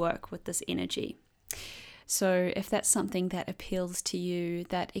to work with this energy. So if that's something that appeals to you,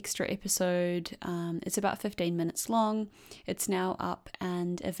 that extra episode, it's about 15 minutes long. It's now up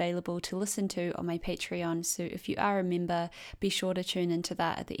and available to listen to on my Patreon. So if you are a member, be sure to tune into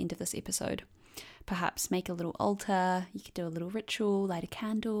that at the end of this episode. Perhaps make a little altar, you could do a little ritual, light a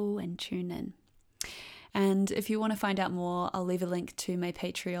candle and tune in. And if you want to find out more, I'll leave a link to my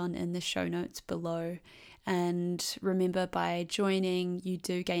Patreon in the show notes below. And remember, by joining, you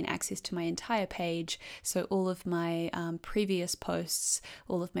do gain access to my entire page. So all of my previous posts,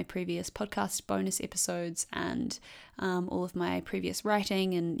 all of my previous podcast bonus episodes, and all of my previous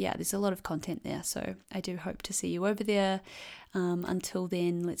writing. And yeah, there's a lot of content there. So I do hope to see you over there. Until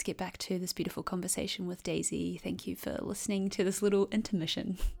then, let's get back to this beautiful conversation with Daisy. Thank you for listening to this little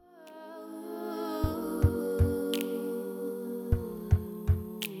intermission.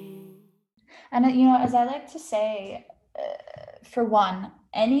 And, as I like to say, for one,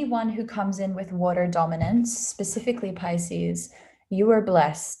 anyone who comes in with water dominance, specifically Pisces, you are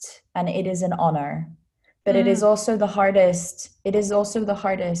blessed and it is an honor. But it is also the hardest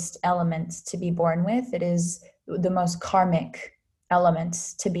element to be born with. It is the most karmic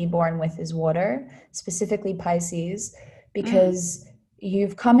element to be born with is water, specifically Pisces, because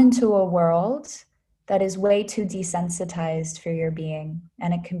you've come into a world that is way too desensitized for your being,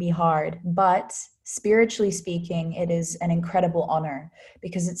 and it can be hard. But spiritually speaking, it is an incredible honor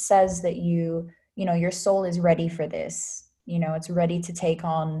because it says that your soul is ready for this. It's ready to take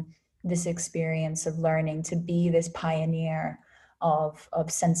on this experience of learning to be this pioneer of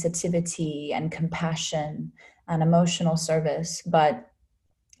sensitivity and compassion and emotional service. But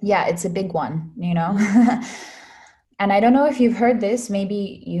yeah, it's a big one, And I don't know if you've heard this,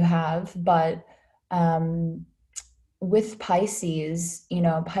 maybe you have, but with Pisces,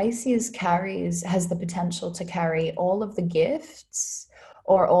 Pisces has the potential to carry all of the gifts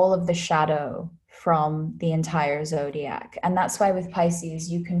or all of the shadow from the entire zodiac. And that's why with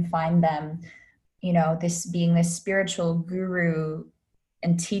Pisces, you can find them, this being this spiritual guru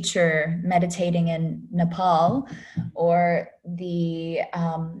and teacher meditating in Nepal, or the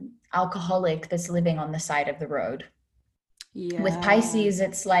alcoholic that's living on the side of the road. Yeah. With Pisces,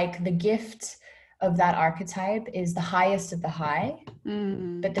 it's like the gift of that archetype is the highest of the high,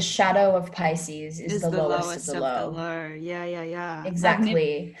 but the shadow of Pisces is the lowest of the low. Yeah.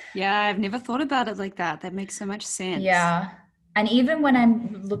 Exactly. I've never thought about it like that. That makes so much sense. Yeah. And even when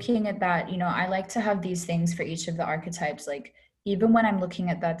I'm looking at that, I like to have these things for each of the archetypes. Like even when I'm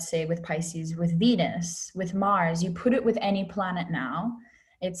looking at that, say with Pisces, with Venus, with Mars, you put it with any planet now,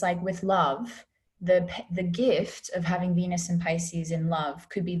 it's like with love. The gift of having Venus and Pisces in love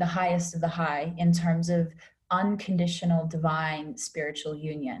could be the highest of the high in terms of unconditional divine spiritual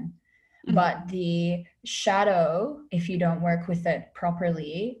union. But the shadow, if you don't work with it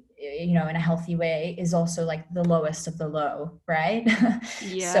properly, in a healthy way, is also like the lowest of the low, right?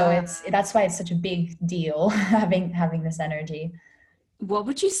 Yeah. So that's why it's such a big deal having this energy. What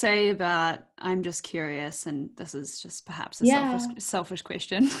would you say about, I'm just curious, and this is just perhaps a selfish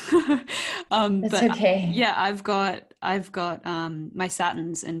question. That's okay. Yeah, I've got my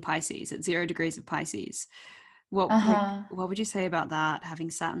Saturn's in Pisces at 0 degrees of Pisces. What would you say about that, having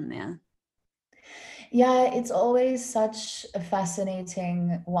Saturn there? Yeah, it's always such a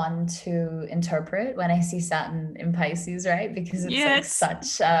fascinating one to interpret when I see Saturn in Pisces, right? Because it's like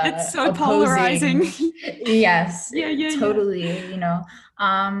such it's so polarizing. Yes, totally.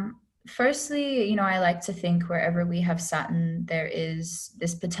 Firstly, I like to think wherever we have Saturn, there is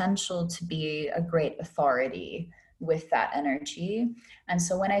this potential to be a great authority with that energy. And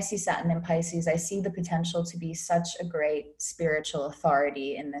so when I see Saturn in Pisces, I see the potential to be such a great spiritual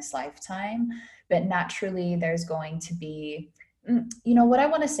authority in this lifetime, but naturally there's going to be, you know, what I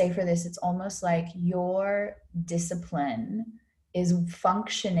want to say for this, it's almost like your discipline is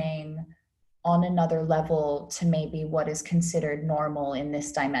functioning on another level to maybe what is considered normal in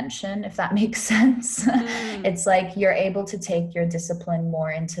this dimension, if that makes sense. It's like you're able to take your discipline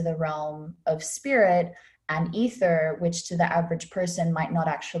more into the realm of spirit and ether, which to the average person might not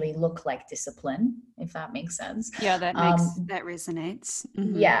actually look like discipline, if that makes sense. Yeah, that resonates.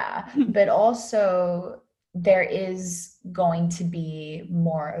 Yeah, but also there is going to be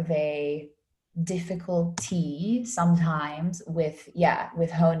more of a difficulty sometimes with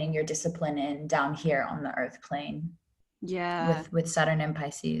honing your discipline in down here on the earth plane. Yeah. With Saturn and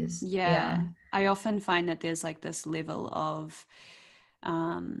Pisces. Yeah. I often find that there's like this level of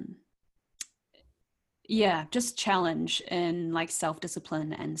just challenge in like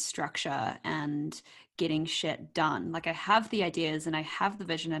self-discipline and structure and getting shit done. Like I have the ideas and I have the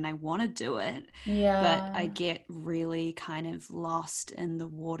vision and I want to do it, but I get really kind of lost in the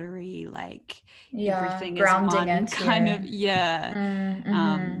watery, like everything is one kind of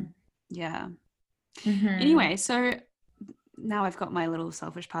Anyway, so now I've got my little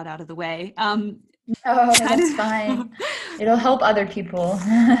selfish part out of the way. That's fine. It'll help other people,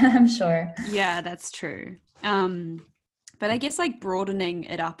 I'm sure. Yeah, that's true. But I guess like broadening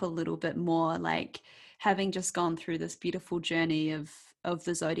it up a little bit more, like having just gone through this beautiful journey of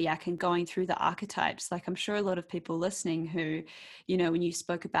the zodiac and going through the archetypes, like I'm sure a lot of people listening who, you know, when you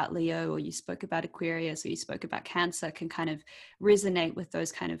spoke about Leo or you spoke about Aquarius or you spoke about Cancer can kind of resonate with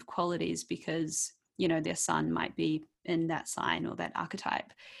those kind of qualities because, you know, their sun might be in that sign or that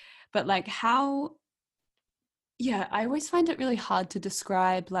archetype. But like I always find it really hard to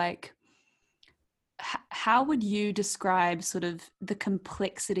describe, like, how would you describe sort of the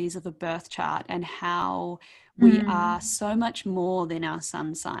complexities of a birth chart and how we are so much more than our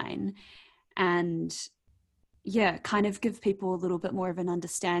sun sign, and kind of give people a little bit more of an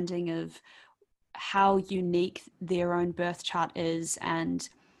understanding of how unique their own birth chart is, and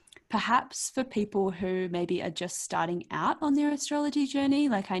perhaps for people who maybe are just starting out on their astrology journey.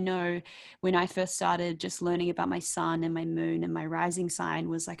 Like I know when I first started, just learning about my sun and my moon and my rising sign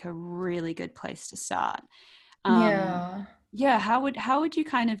was like a really good place to start. How would you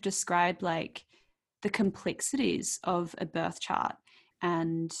kind of describe like the complexities of a birth chart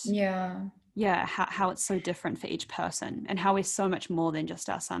and how it's so different for each person and how we're so much more than just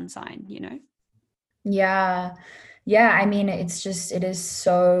our sun sign, you know? I mean, it is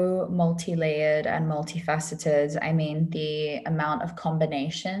so multi-layered and multifaceted. I mean, the amount of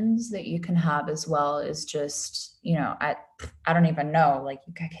combinations that you can have as well is just, you know, I don't even know, like,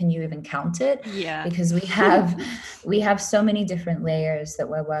 can you even count it? Yeah. Because we have so many different layers that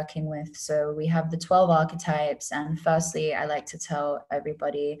we're working with. So we have the 12 archetypes. And firstly, I like to tell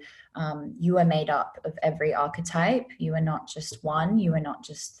everybody, you are made up of every archetype. You are not just one, you are not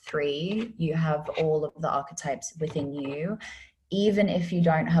just three. You have all of the archetypes within you. Even if you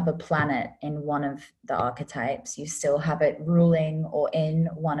don't have a planet in one of the archetypes, you still have it ruling or in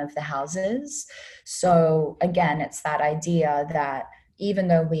one of the houses. So again, it's that idea that even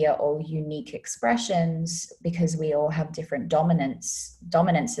though we are all unique expressions, because we all have different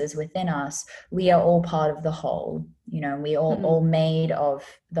dominances within us, we are all part of the whole. You know, we all made of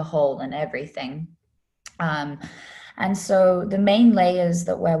the whole and everything. And so the main layers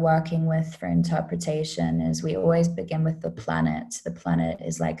that we're working with for interpretation is we always begin with the planet. The planet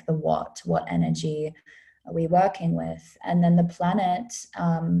is like the what energy are we working with? And then the planet,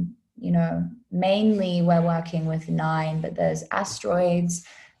 you know, mainly we're working with 9, but there's asteroids,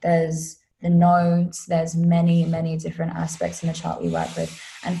 there's the nodes, there's many, many different aspects in the chart we work with.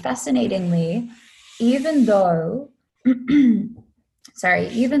 And fascinatingly, even though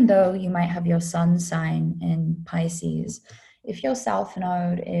you might have your sun sign in Pisces, if your south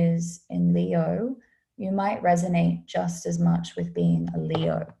node is in Leo, you might resonate just as much with being a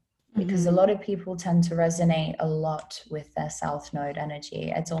Leo, because a lot of people tend to resonate a lot with their south node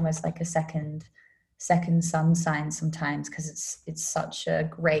energy. It's almost like a second sun sign sometimes, because it's such a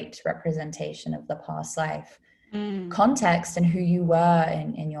great representation of the past life context and who you were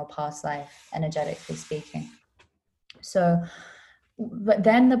in your past life, energetically speaking. So, but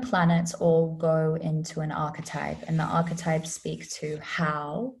then the planets all go into an archetype, and the archetypes speak to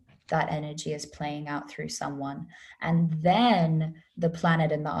how that energy is playing out through someone. And then the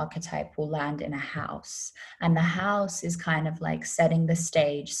planet and the archetype will land in a house. And the house is kind of like setting the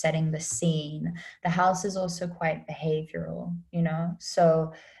stage, setting the scene. The house is also quite behavioral, you know?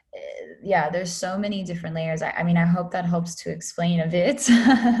 So there's so many different layers. I mean, I hope that helps to explain a bit.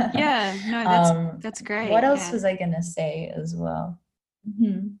 No, that's great. What else was I going to say as well?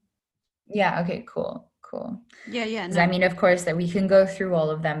 Yeah, okay, cool. Yeah, Because I no. mean, of course, that we can go through all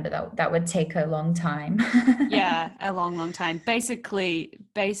of them, but that would take a long time. Yeah, a long time. Basically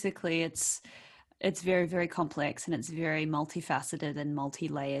it's very, very complex and it's very multifaceted and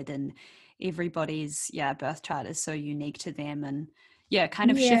multi-layered, and everybody's, yeah, birth chart is so unique to them. And yeah, kind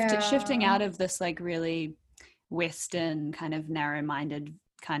of shifting Yeah. out of this like really Western kind of narrow-minded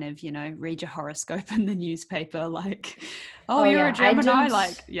kind of, read your horoscope in the newspaper, like, oh, Oh you're a yeah, I Gemini, don't.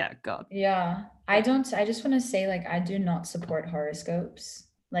 like, yeah, God. Yeah, I Yeah. don't. I just want to say, like, I do not support horoscopes,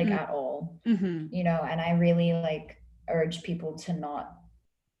 like, Mm, at all. mm-hmm. And I really like urge people to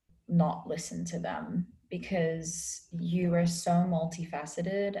not listen to them because you are so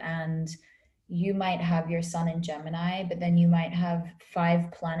multifaceted, and you might have your sun in Gemini, but then you might have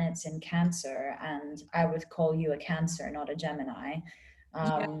 5 planets in Cancer, and I would call you a Cancer, not a Gemini.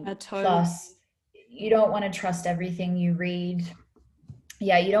 Yeah, totally. Plus, you don't want to trust everything you read.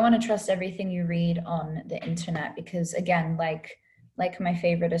 Yeah, you don't want to trust everything you read on the internet because, again, like my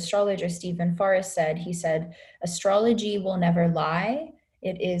favorite astrologer Stephen Forrest said, he said astrology will never lie.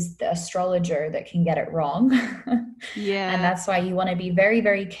 It is the astrologer that can get it wrong. And Yeah. that's why you want to be very,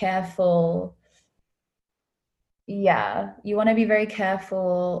 very careful. Yeah, you want to be very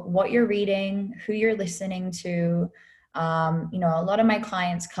careful what you're reading, who you're listening to. A lot of my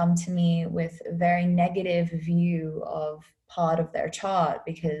clients come to me with a very negative view of part of their chart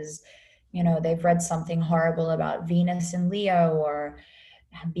because, they've read something horrible about Venus and Leo or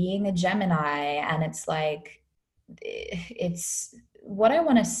being a Gemini. And it's like, it's what I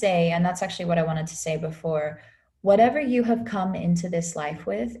want to say. And that's actually what I wanted to say before. Whatever you have come into this life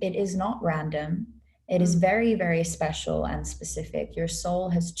with, it is not random. It is Mm, very, very special and specific. Your soul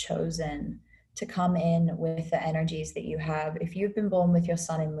has chosen to come in with the energies that you have. If you've been born with your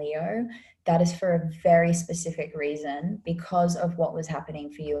sun in Leo, that is for a very specific reason because of what was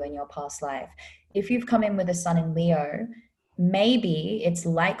happening for you in your past life. If you've come in with a sun in Leo, maybe it's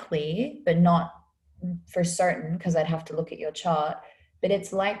likely, but not for certain, because I'd have to look at your chart, but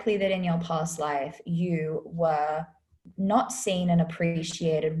it's likely that in your past life you were not seen and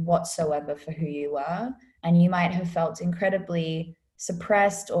appreciated whatsoever for who you were. And you might have felt incredibly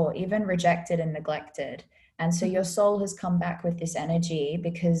suppressed or even rejected and neglected. And so your mm-hmm. soul has come back with this energy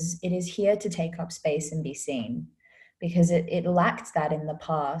because it is here to take up space and be seen, because it lacked that in the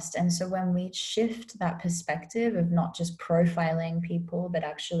past. And so when we shift that perspective of not just profiling people, but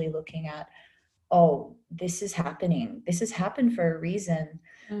actually looking at, oh, this is happening, this has happened for a reason.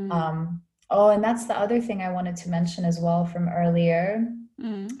 Mm, Oh, and that's the other thing I wanted to mention as well from earlier.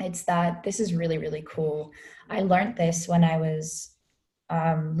 mm, It's that this is really, really cool. I learned this when I was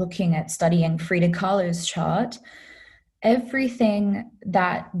looking at studying Frida Kahlo's chart. Everything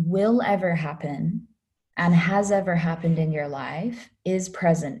that will ever happen and has ever happened in your life is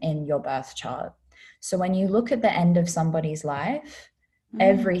present in your birth chart. So when you look at the end of somebody's life, mm.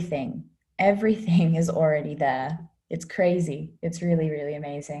 everything, everything is already there. It's crazy. It's really, really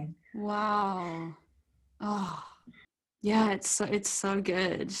amazing. Wow. Oh, yeah, it's so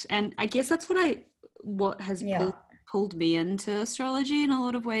good. And I guess that's what has Yeah, pulled me into astrology in a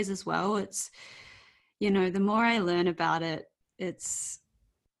lot of ways as well. It's, the more I learn about it, it's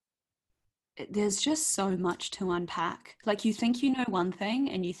there's just so much to unpack. Like, you think you know one thing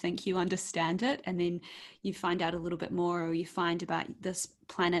and you think you understand it, and then you find out a little bit more, or you find about this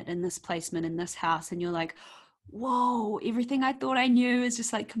planet and this placement in this house, and you're like, whoa, everything I thought I knew is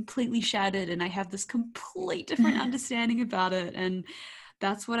just like completely shattered, and I have this complete different understanding about it. And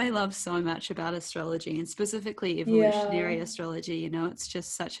that's what I love so much about astrology, and specifically yeah, evolutionary astrology. It's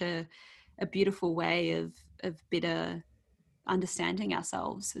just such a beautiful way of better understanding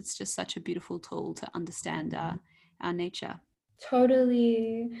ourselves. It's just such a beautiful tool to understand our nature.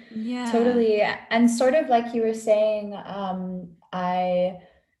 totally, Yeah. totally. And sort of like you were saying,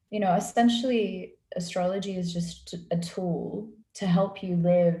 essentially, astrology is just a tool to help you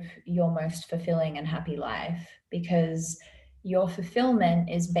live your most fulfilling and happy life because your fulfillment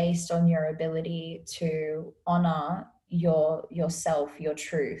is based on your ability to honor yourself, your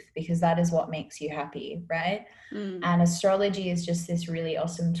truth, because that is what makes you happy, right? Mm. And astrology is just this really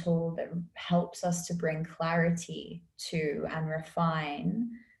awesome tool that helps us to bring clarity to and refine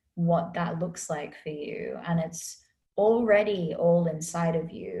what that looks like for you. And it's already all inside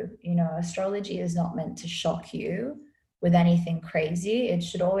of you. Astrology is not meant to shock you with anything crazy. It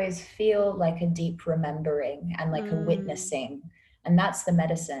should always feel like a deep remembering and like a Mm. witnessing. And that's the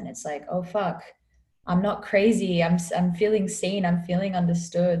medicine. It's like, oh, fuck. I'm not crazy. I'm feeling seen. I'm feeling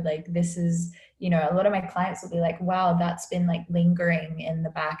understood. Like this is, a lot of my clients will be like, wow, that's been like lingering in the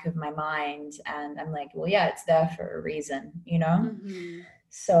back of my mind. And I'm like, well, yeah, it's there for a reason. Mm-hmm.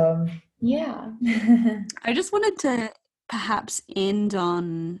 So yeah. I just wanted to perhaps end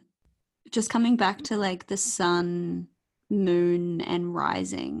on just coming back to like the sun, moon, and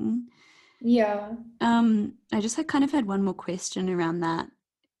rising. Yeah. I just had kind of had one more question around that.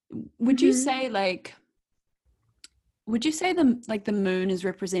 Would you Hmm. say like would you say the moon is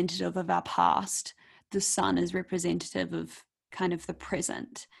representative of our past, the sun is representative of kind of the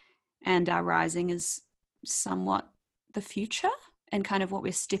present, and our rising is somewhat the future and kind of what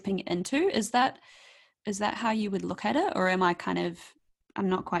we're stepping into? Is that how you would look at it, or am I kind of I'm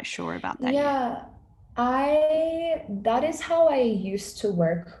not quite sure about that yet. Yeah, I that is how I used to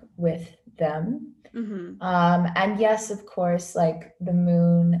work with them. Mm-hmm. And yes, of course, like the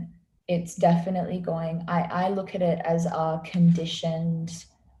moon, it's definitely going. I look at it as our conditioned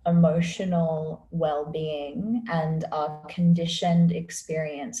emotional well-being and our conditioned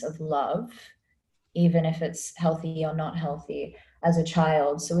experience of love, even if it's healthy or not healthy as a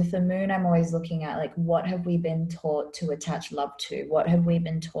child. So with the moon, I'm always looking at like what have we been taught to attach love to? What have we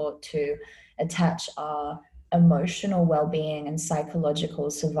been taught to attach our emotional well-being and psychological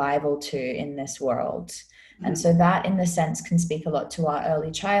survival to in this world? And Mm-hmm. so that in the sense can speak a lot to our early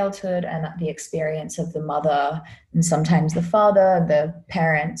childhood and the experience of the mother and sometimes the father, the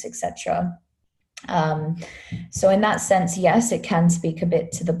parents, etc. um, so in that sense, yes, it can speak a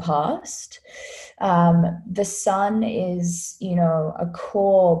bit to the past. The sun is, a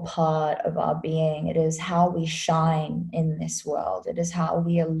core part of our being. It is how we shine in this world. It is how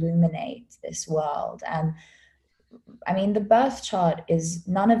we illuminate this world. And I mean, the birth chart is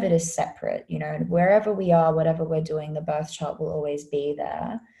none of it is separate. Wherever we are, whatever we're doing, the birth chart will always be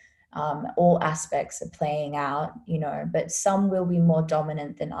there. All aspects are playing out, but some will be more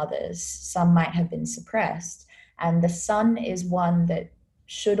dominant than others. Some might have been suppressed. And the sun is one that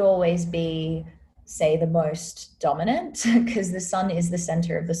should always be, say, the most dominant because the sun is the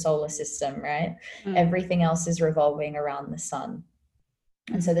center of the solar system, right? Mm. Everything else is revolving around the sun.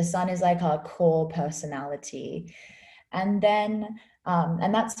 And so Mm-hmm. the sun is like our core personality. And then,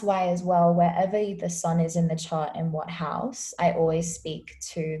 and that's why, as well, wherever the sun is in the chart in what house, I always speak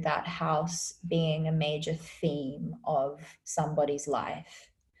to that house being a major theme of somebody's life.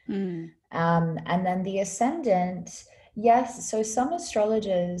 Mm. And then the ascendant, yes. So some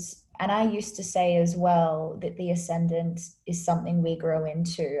astrologers, and I used to say as well, that the ascendant is something we grow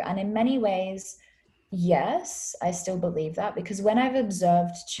into. And in many ways, yes, I still believe that because when I've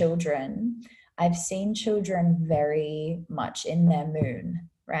observed children, I've seen children very much in their moon,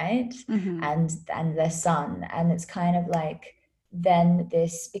 right? Mm-hmm. And their sun. And it's kind of like then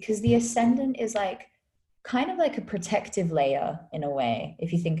this, because the ascendant is like kind of like a protective layer in a way,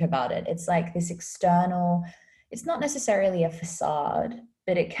 if you think about it. It's like this external, it's not necessarily a facade,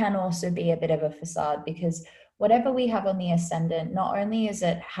 but it can also be a bit of a facade because whatever we have on the ascendant, not only is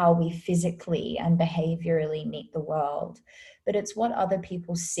it how we physically and behaviorally meet the world, but it's what other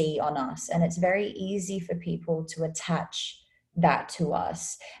people see on us. And it's very easy for people to attach that to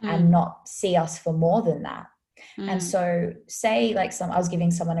us and Mm. not see us for more than that. And Mm. so, say like I was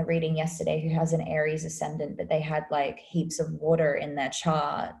giving someone a reading yesterday who has an Aries ascendant, but they had like heaps of water in their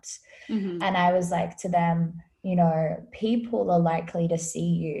chart. Mm-hmm. And I was like to them, people are likely to see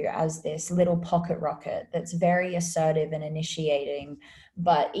you as this little pocket rocket that's very assertive and initiating.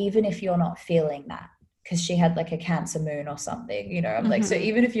 But even if you're not feeling that, because she had like a Cancer moon or something, I'm like, so Mm-hmm.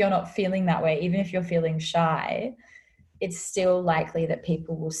 even if you're not feeling that way, even if you're feeling shy, it's still likely that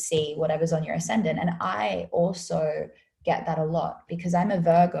people will see whatever's on your ascendant. And I also get that a lot because I'm a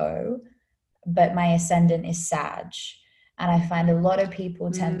Virgo, but my ascendant is Sag. And I find a lot of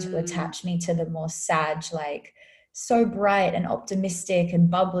people tend to Mm. attach me to the more Sag, like so bright and optimistic and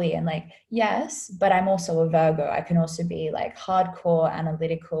bubbly. And like, yes, but I'm also a Virgo. I can also be like hardcore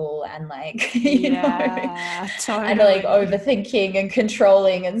analytical and like, Yeah, and like totally. overthinking and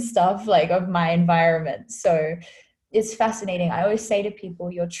controlling and stuff like of my environment. So it's fascinating. I always say to people,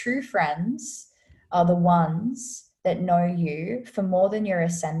 your true friends are the ones that know you for more than your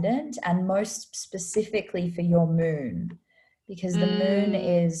ascendant and most specifically for your moon. Because the moon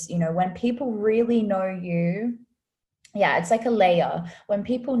Mm. is, when people really know you, yeah, it's like a layer. When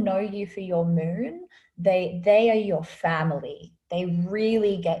people know you for your moon, they are your family. They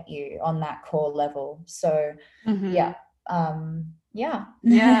really get you on that core level. So Mm-hmm. yeah. Yeah.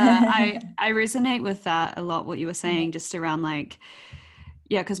 Yeah, I resonate with that a lot, what you were Yeah. saying, just around like,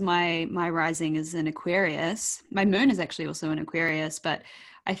 yeah, because my rising is in Aquarius. My moon is actually also in Aquarius, but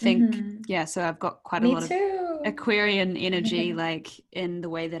I think, Hmm. yeah, so I've got quite a Me lot of too. Aquarian energy, like in the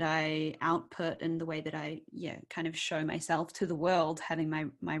way that I output and the way that I, yeah, kind of show myself to the world, having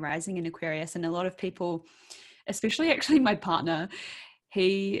my rising in Aquarius. And a lot of people, especially actually my partner,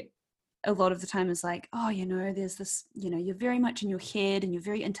 he a lot of the time is like, oh, there's this, you're very much in your head and you're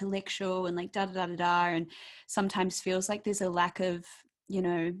very intellectual and like da da da da da, and sometimes feels like there's a lack of,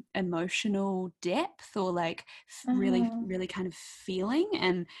 emotional depth or like really, Uh-huh. really kind of feeling.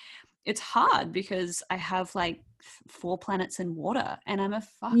 And it's hard because I have like 4 planets in water and I'm a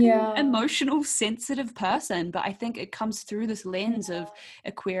fucking Yeah. emotional, sensitive person. But I think it comes through this lens Yeah. of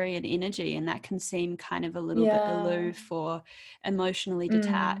Aquarian energy, and that can seem kind of a little bit Yeah. aloof or emotionally Mm.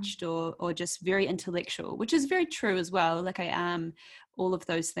 detached or just very intellectual, which is very true as well. Like I am all of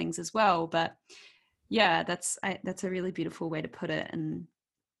those things as well. But yeah, that's a really beautiful way to put it. And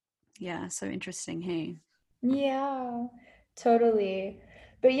yeah, so interesting. Hey. Yeah, totally.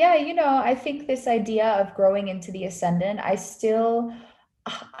 But yeah, I think this idea of growing into the ascendant, I feel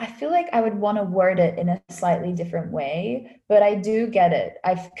like I would want to word it in a slightly different way, but I do get it.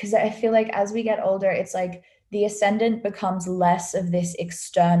 Because I feel like as we get older, it's like the ascendant becomes less of this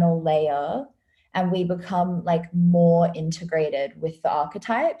external layer and we become like more integrated with the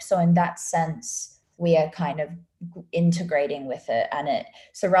archetype. So in that sense, we are kind of integrating with it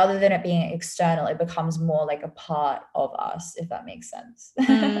so rather than it being external, it becomes more like a part of us, if that makes sense.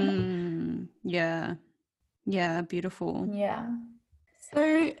 Yeah. Yeah, beautiful. Yeah.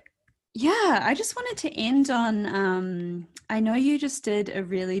 So, yeah, I just wanted to end on I know you just did a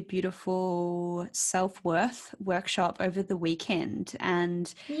really beautiful self-worth workshop over the weekend,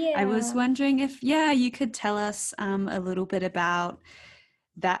 and I was Yeah. wondering if, yeah, you could tell us a little bit about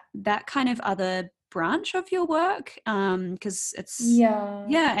that kind of other branch of your work, because it's, Yeah.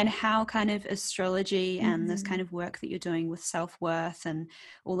 yeah, and how kind of astrology and this kind Mhm. of work that you're doing with self-worth and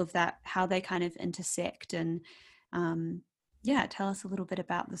all of that, how they kind of intersect. And um, yeah, tell us a little bit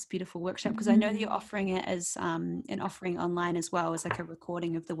about this beautiful workshop, because I know that you're Mhm. offering it as an offering online as well as like a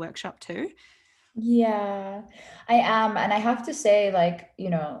recording of the workshop too. Yeah, I am. And I have to say, like,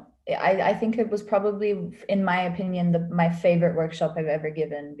 I think it was probably, in my opinion, my favorite workshop I've ever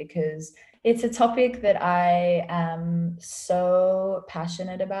given because it's a topic that I am so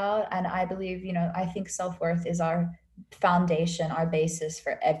passionate about. And I believe, I think self-worth is our foundation, our basis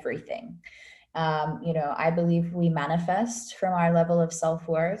for everything. I believe we manifest from our level of self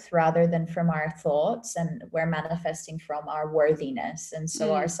worth rather than from our thoughts, and we're manifesting from our worthiness. And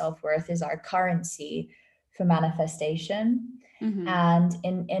so our Mm. self worth is our currency for manifestation. Mm-hmm. And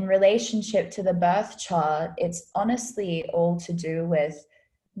in relationship to the birth chart, it's honestly all to do with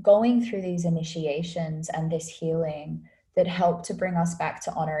going through these initiations and this healing that help to bring us back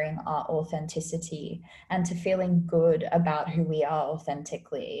to honoring our authenticity and to feeling good about who we are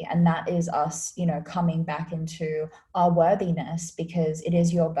authentically. And that is us, coming back into our worthiness, because it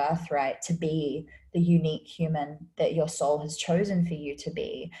is your birthright to be the unique human that your soul has chosen for you to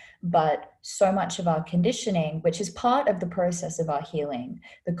be. But so much of our conditioning, which is part of the process of our healing,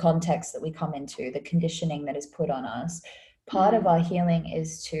 the context that we come into, the conditioning that is put on us, part of Mm. our healing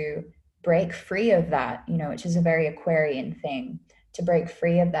is to break free of that, which is a very Aquarian thing, to break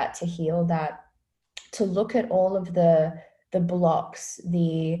free of that, to heal that, to look at all of the blocks,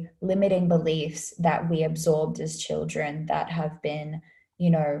 the limiting beliefs that we absorbed as children that have been,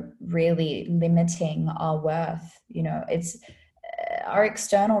 really limiting our worth. It's our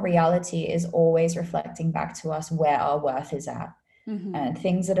external reality is always reflecting back to us where our worth is at. Mm-hmm. And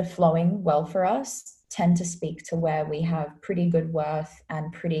things that are flowing well for us tend to speak to where we have pretty good worth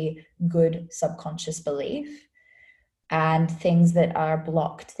and pretty good subconscious belief. And things that are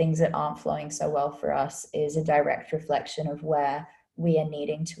blocked, things that aren't flowing so well for us, is a direct reflection of where we are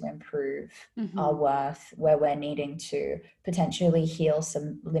needing to improve our Mm-hmm. worth, where we're needing to potentially heal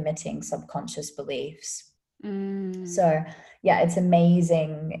some limiting subconscious beliefs. Mm. So yeah, it's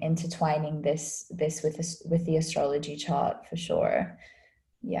amazing intertwining this with the astrology chart for sure.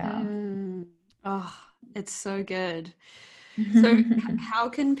 Yeah. Mm. Oh, it's so good. So, how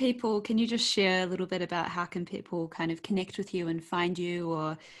can people, can you just share a little bit about how can people kind of connect with you and find you,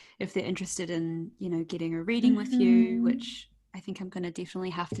 or if they're interested in, getting a reading with you, Mhm. which I think I'm going to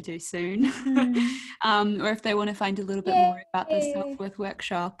definitely have to do soon, Mhm. or if they want to find a little bit more about the Yay. self-worth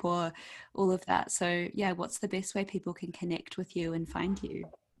workshop or all of that. So, yeah, what's the best way people can connect with you and find you?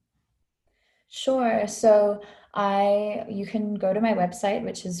 Sure. So you can go to my website,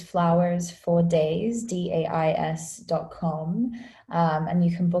 which is flowersfordays, DAIS.com. And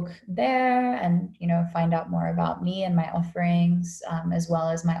you can book there and, find out more about me and my offerings, as well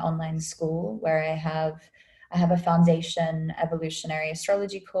as my online school where I have a foundation evolutionary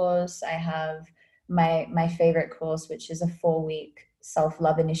astrology course. I have my favorite course, which is a 4-week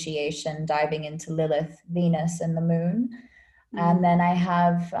self-love initiation diving into Lilith, Venus, and the moon. And then I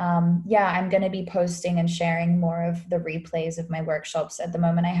have, I'm going to be posting and sharing more of the replays of my workshops. At the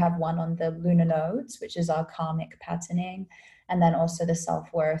moment, I have one on the lunar nodes, which is our karmic patterning, and then also the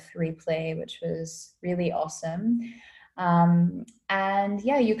self-worth replay, which was really awesome. And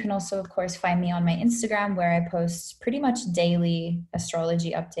yeah, you can also, of course, find me on my Instagram, where I post pretty much daily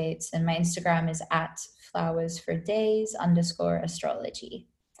astrology updates. And my Instagram is at flowersfordays_astrology.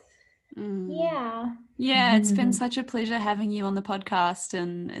 Yeah. Yeah, it's been such a pleasure having you on the podcast,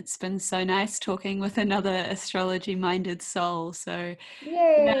 and it's been so nice talking with another astrology-minded soul. So,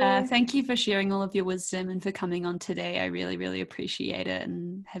 yeah, Yay. thank you for sharing all of your wisdom and for coming on today. I really, really appreciate it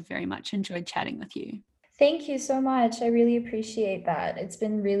and have very much enjoyed chatting with you. Thank you so much. I really appreciate that. It's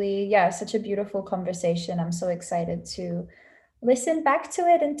been really, such a beautiful conversation. I'm so excited to listen back to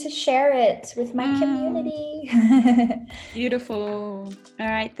it and to share it with my community. Beautiful. All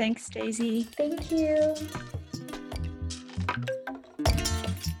right. Thanks, Daisy. Thank you.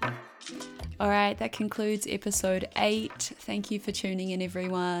 All right, that concludes episode 8. Thank you for tuning in,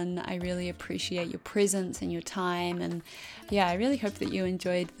 everyone. I really appreciate your presence and your time. And yeah, I really hope that you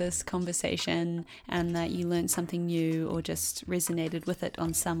enjoyed this conversation and that you learned something new or just resonated with it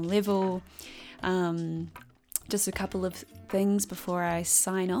on some level. Just a couple of things before I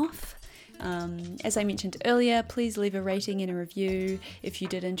sign off. As I mentioned earlier, please leave a rating and a review if you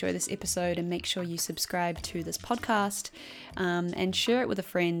did enjoy this episode, and make sure you subscribe to this podcast and share it with a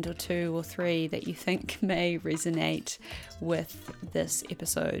friend or 2 or 3 that you think may resonate with this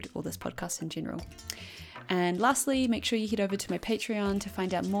episode or this podcast in general. And lastly, make sure you head over to my Patreon to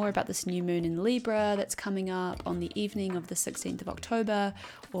find out more about this new moon in Libra that's coming up on the evening of the 16th of October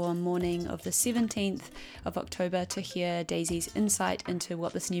or morning of the 17th of October, to hear Daisy's insight into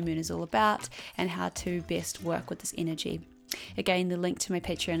what this new moon is all about and how to best work with this energy. Again, the link to my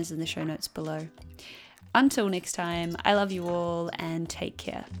Patreon is in the show notes below. Until next time, I love you all and take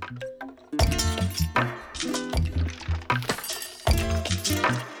care.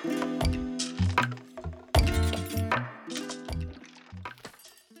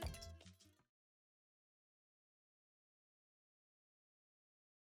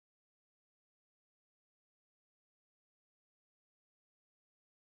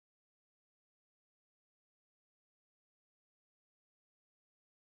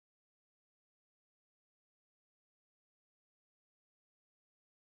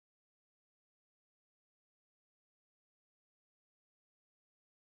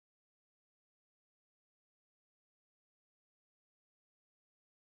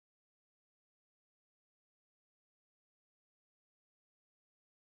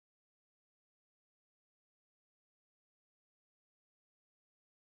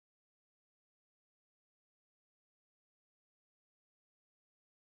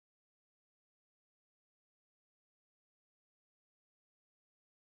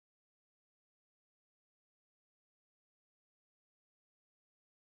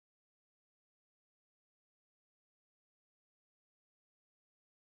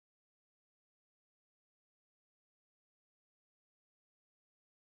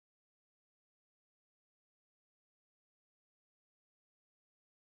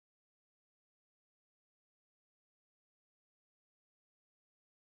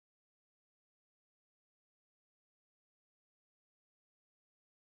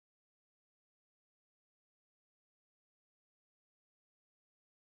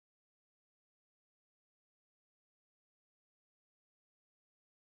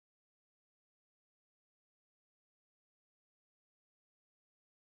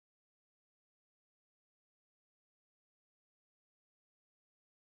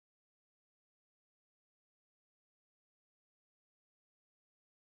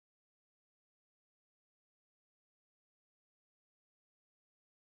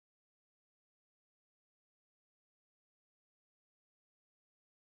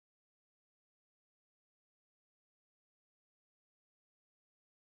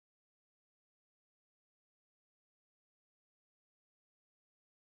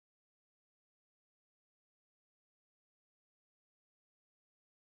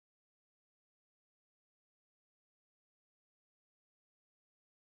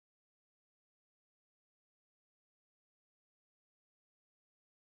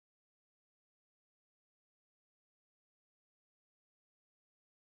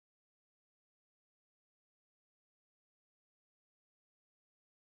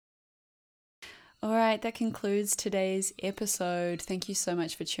 All right, that concludes today's episode. Thank you so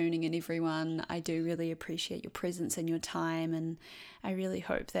much for tuning in, everyone. I do really appreciate your presence and your time, and I really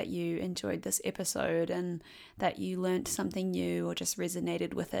hope that you enjoyed this episode and that you learnt something new or just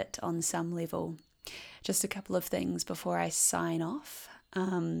resonated with it on some level. Just a couple of things before I sign off.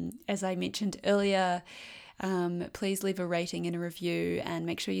 As I mentioned earlier, please leave a rating and a review, and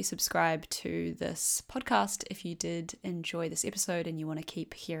make sure you subscribe to this podcast if you did enjoy this episode and you want to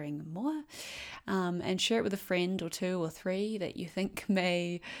keep hearing more. And share it with a friend or two or three that you think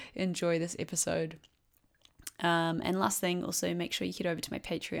may enjoy this episode. And last thing, also make sure you head over to my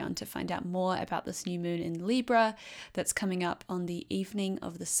Patreon to find out more about this new moon in Libra that's coming up on the evening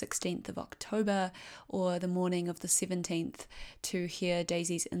of the 16th of October or the morning of the 17th, to hear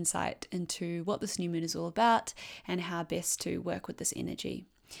Daisy's insight into what this new moon is all about and how best to work with this energy.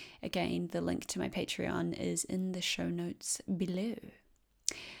 Again, the link to my Patreon is in the show notes below.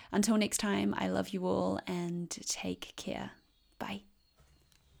 Until next time, I love you all and take care. Bye.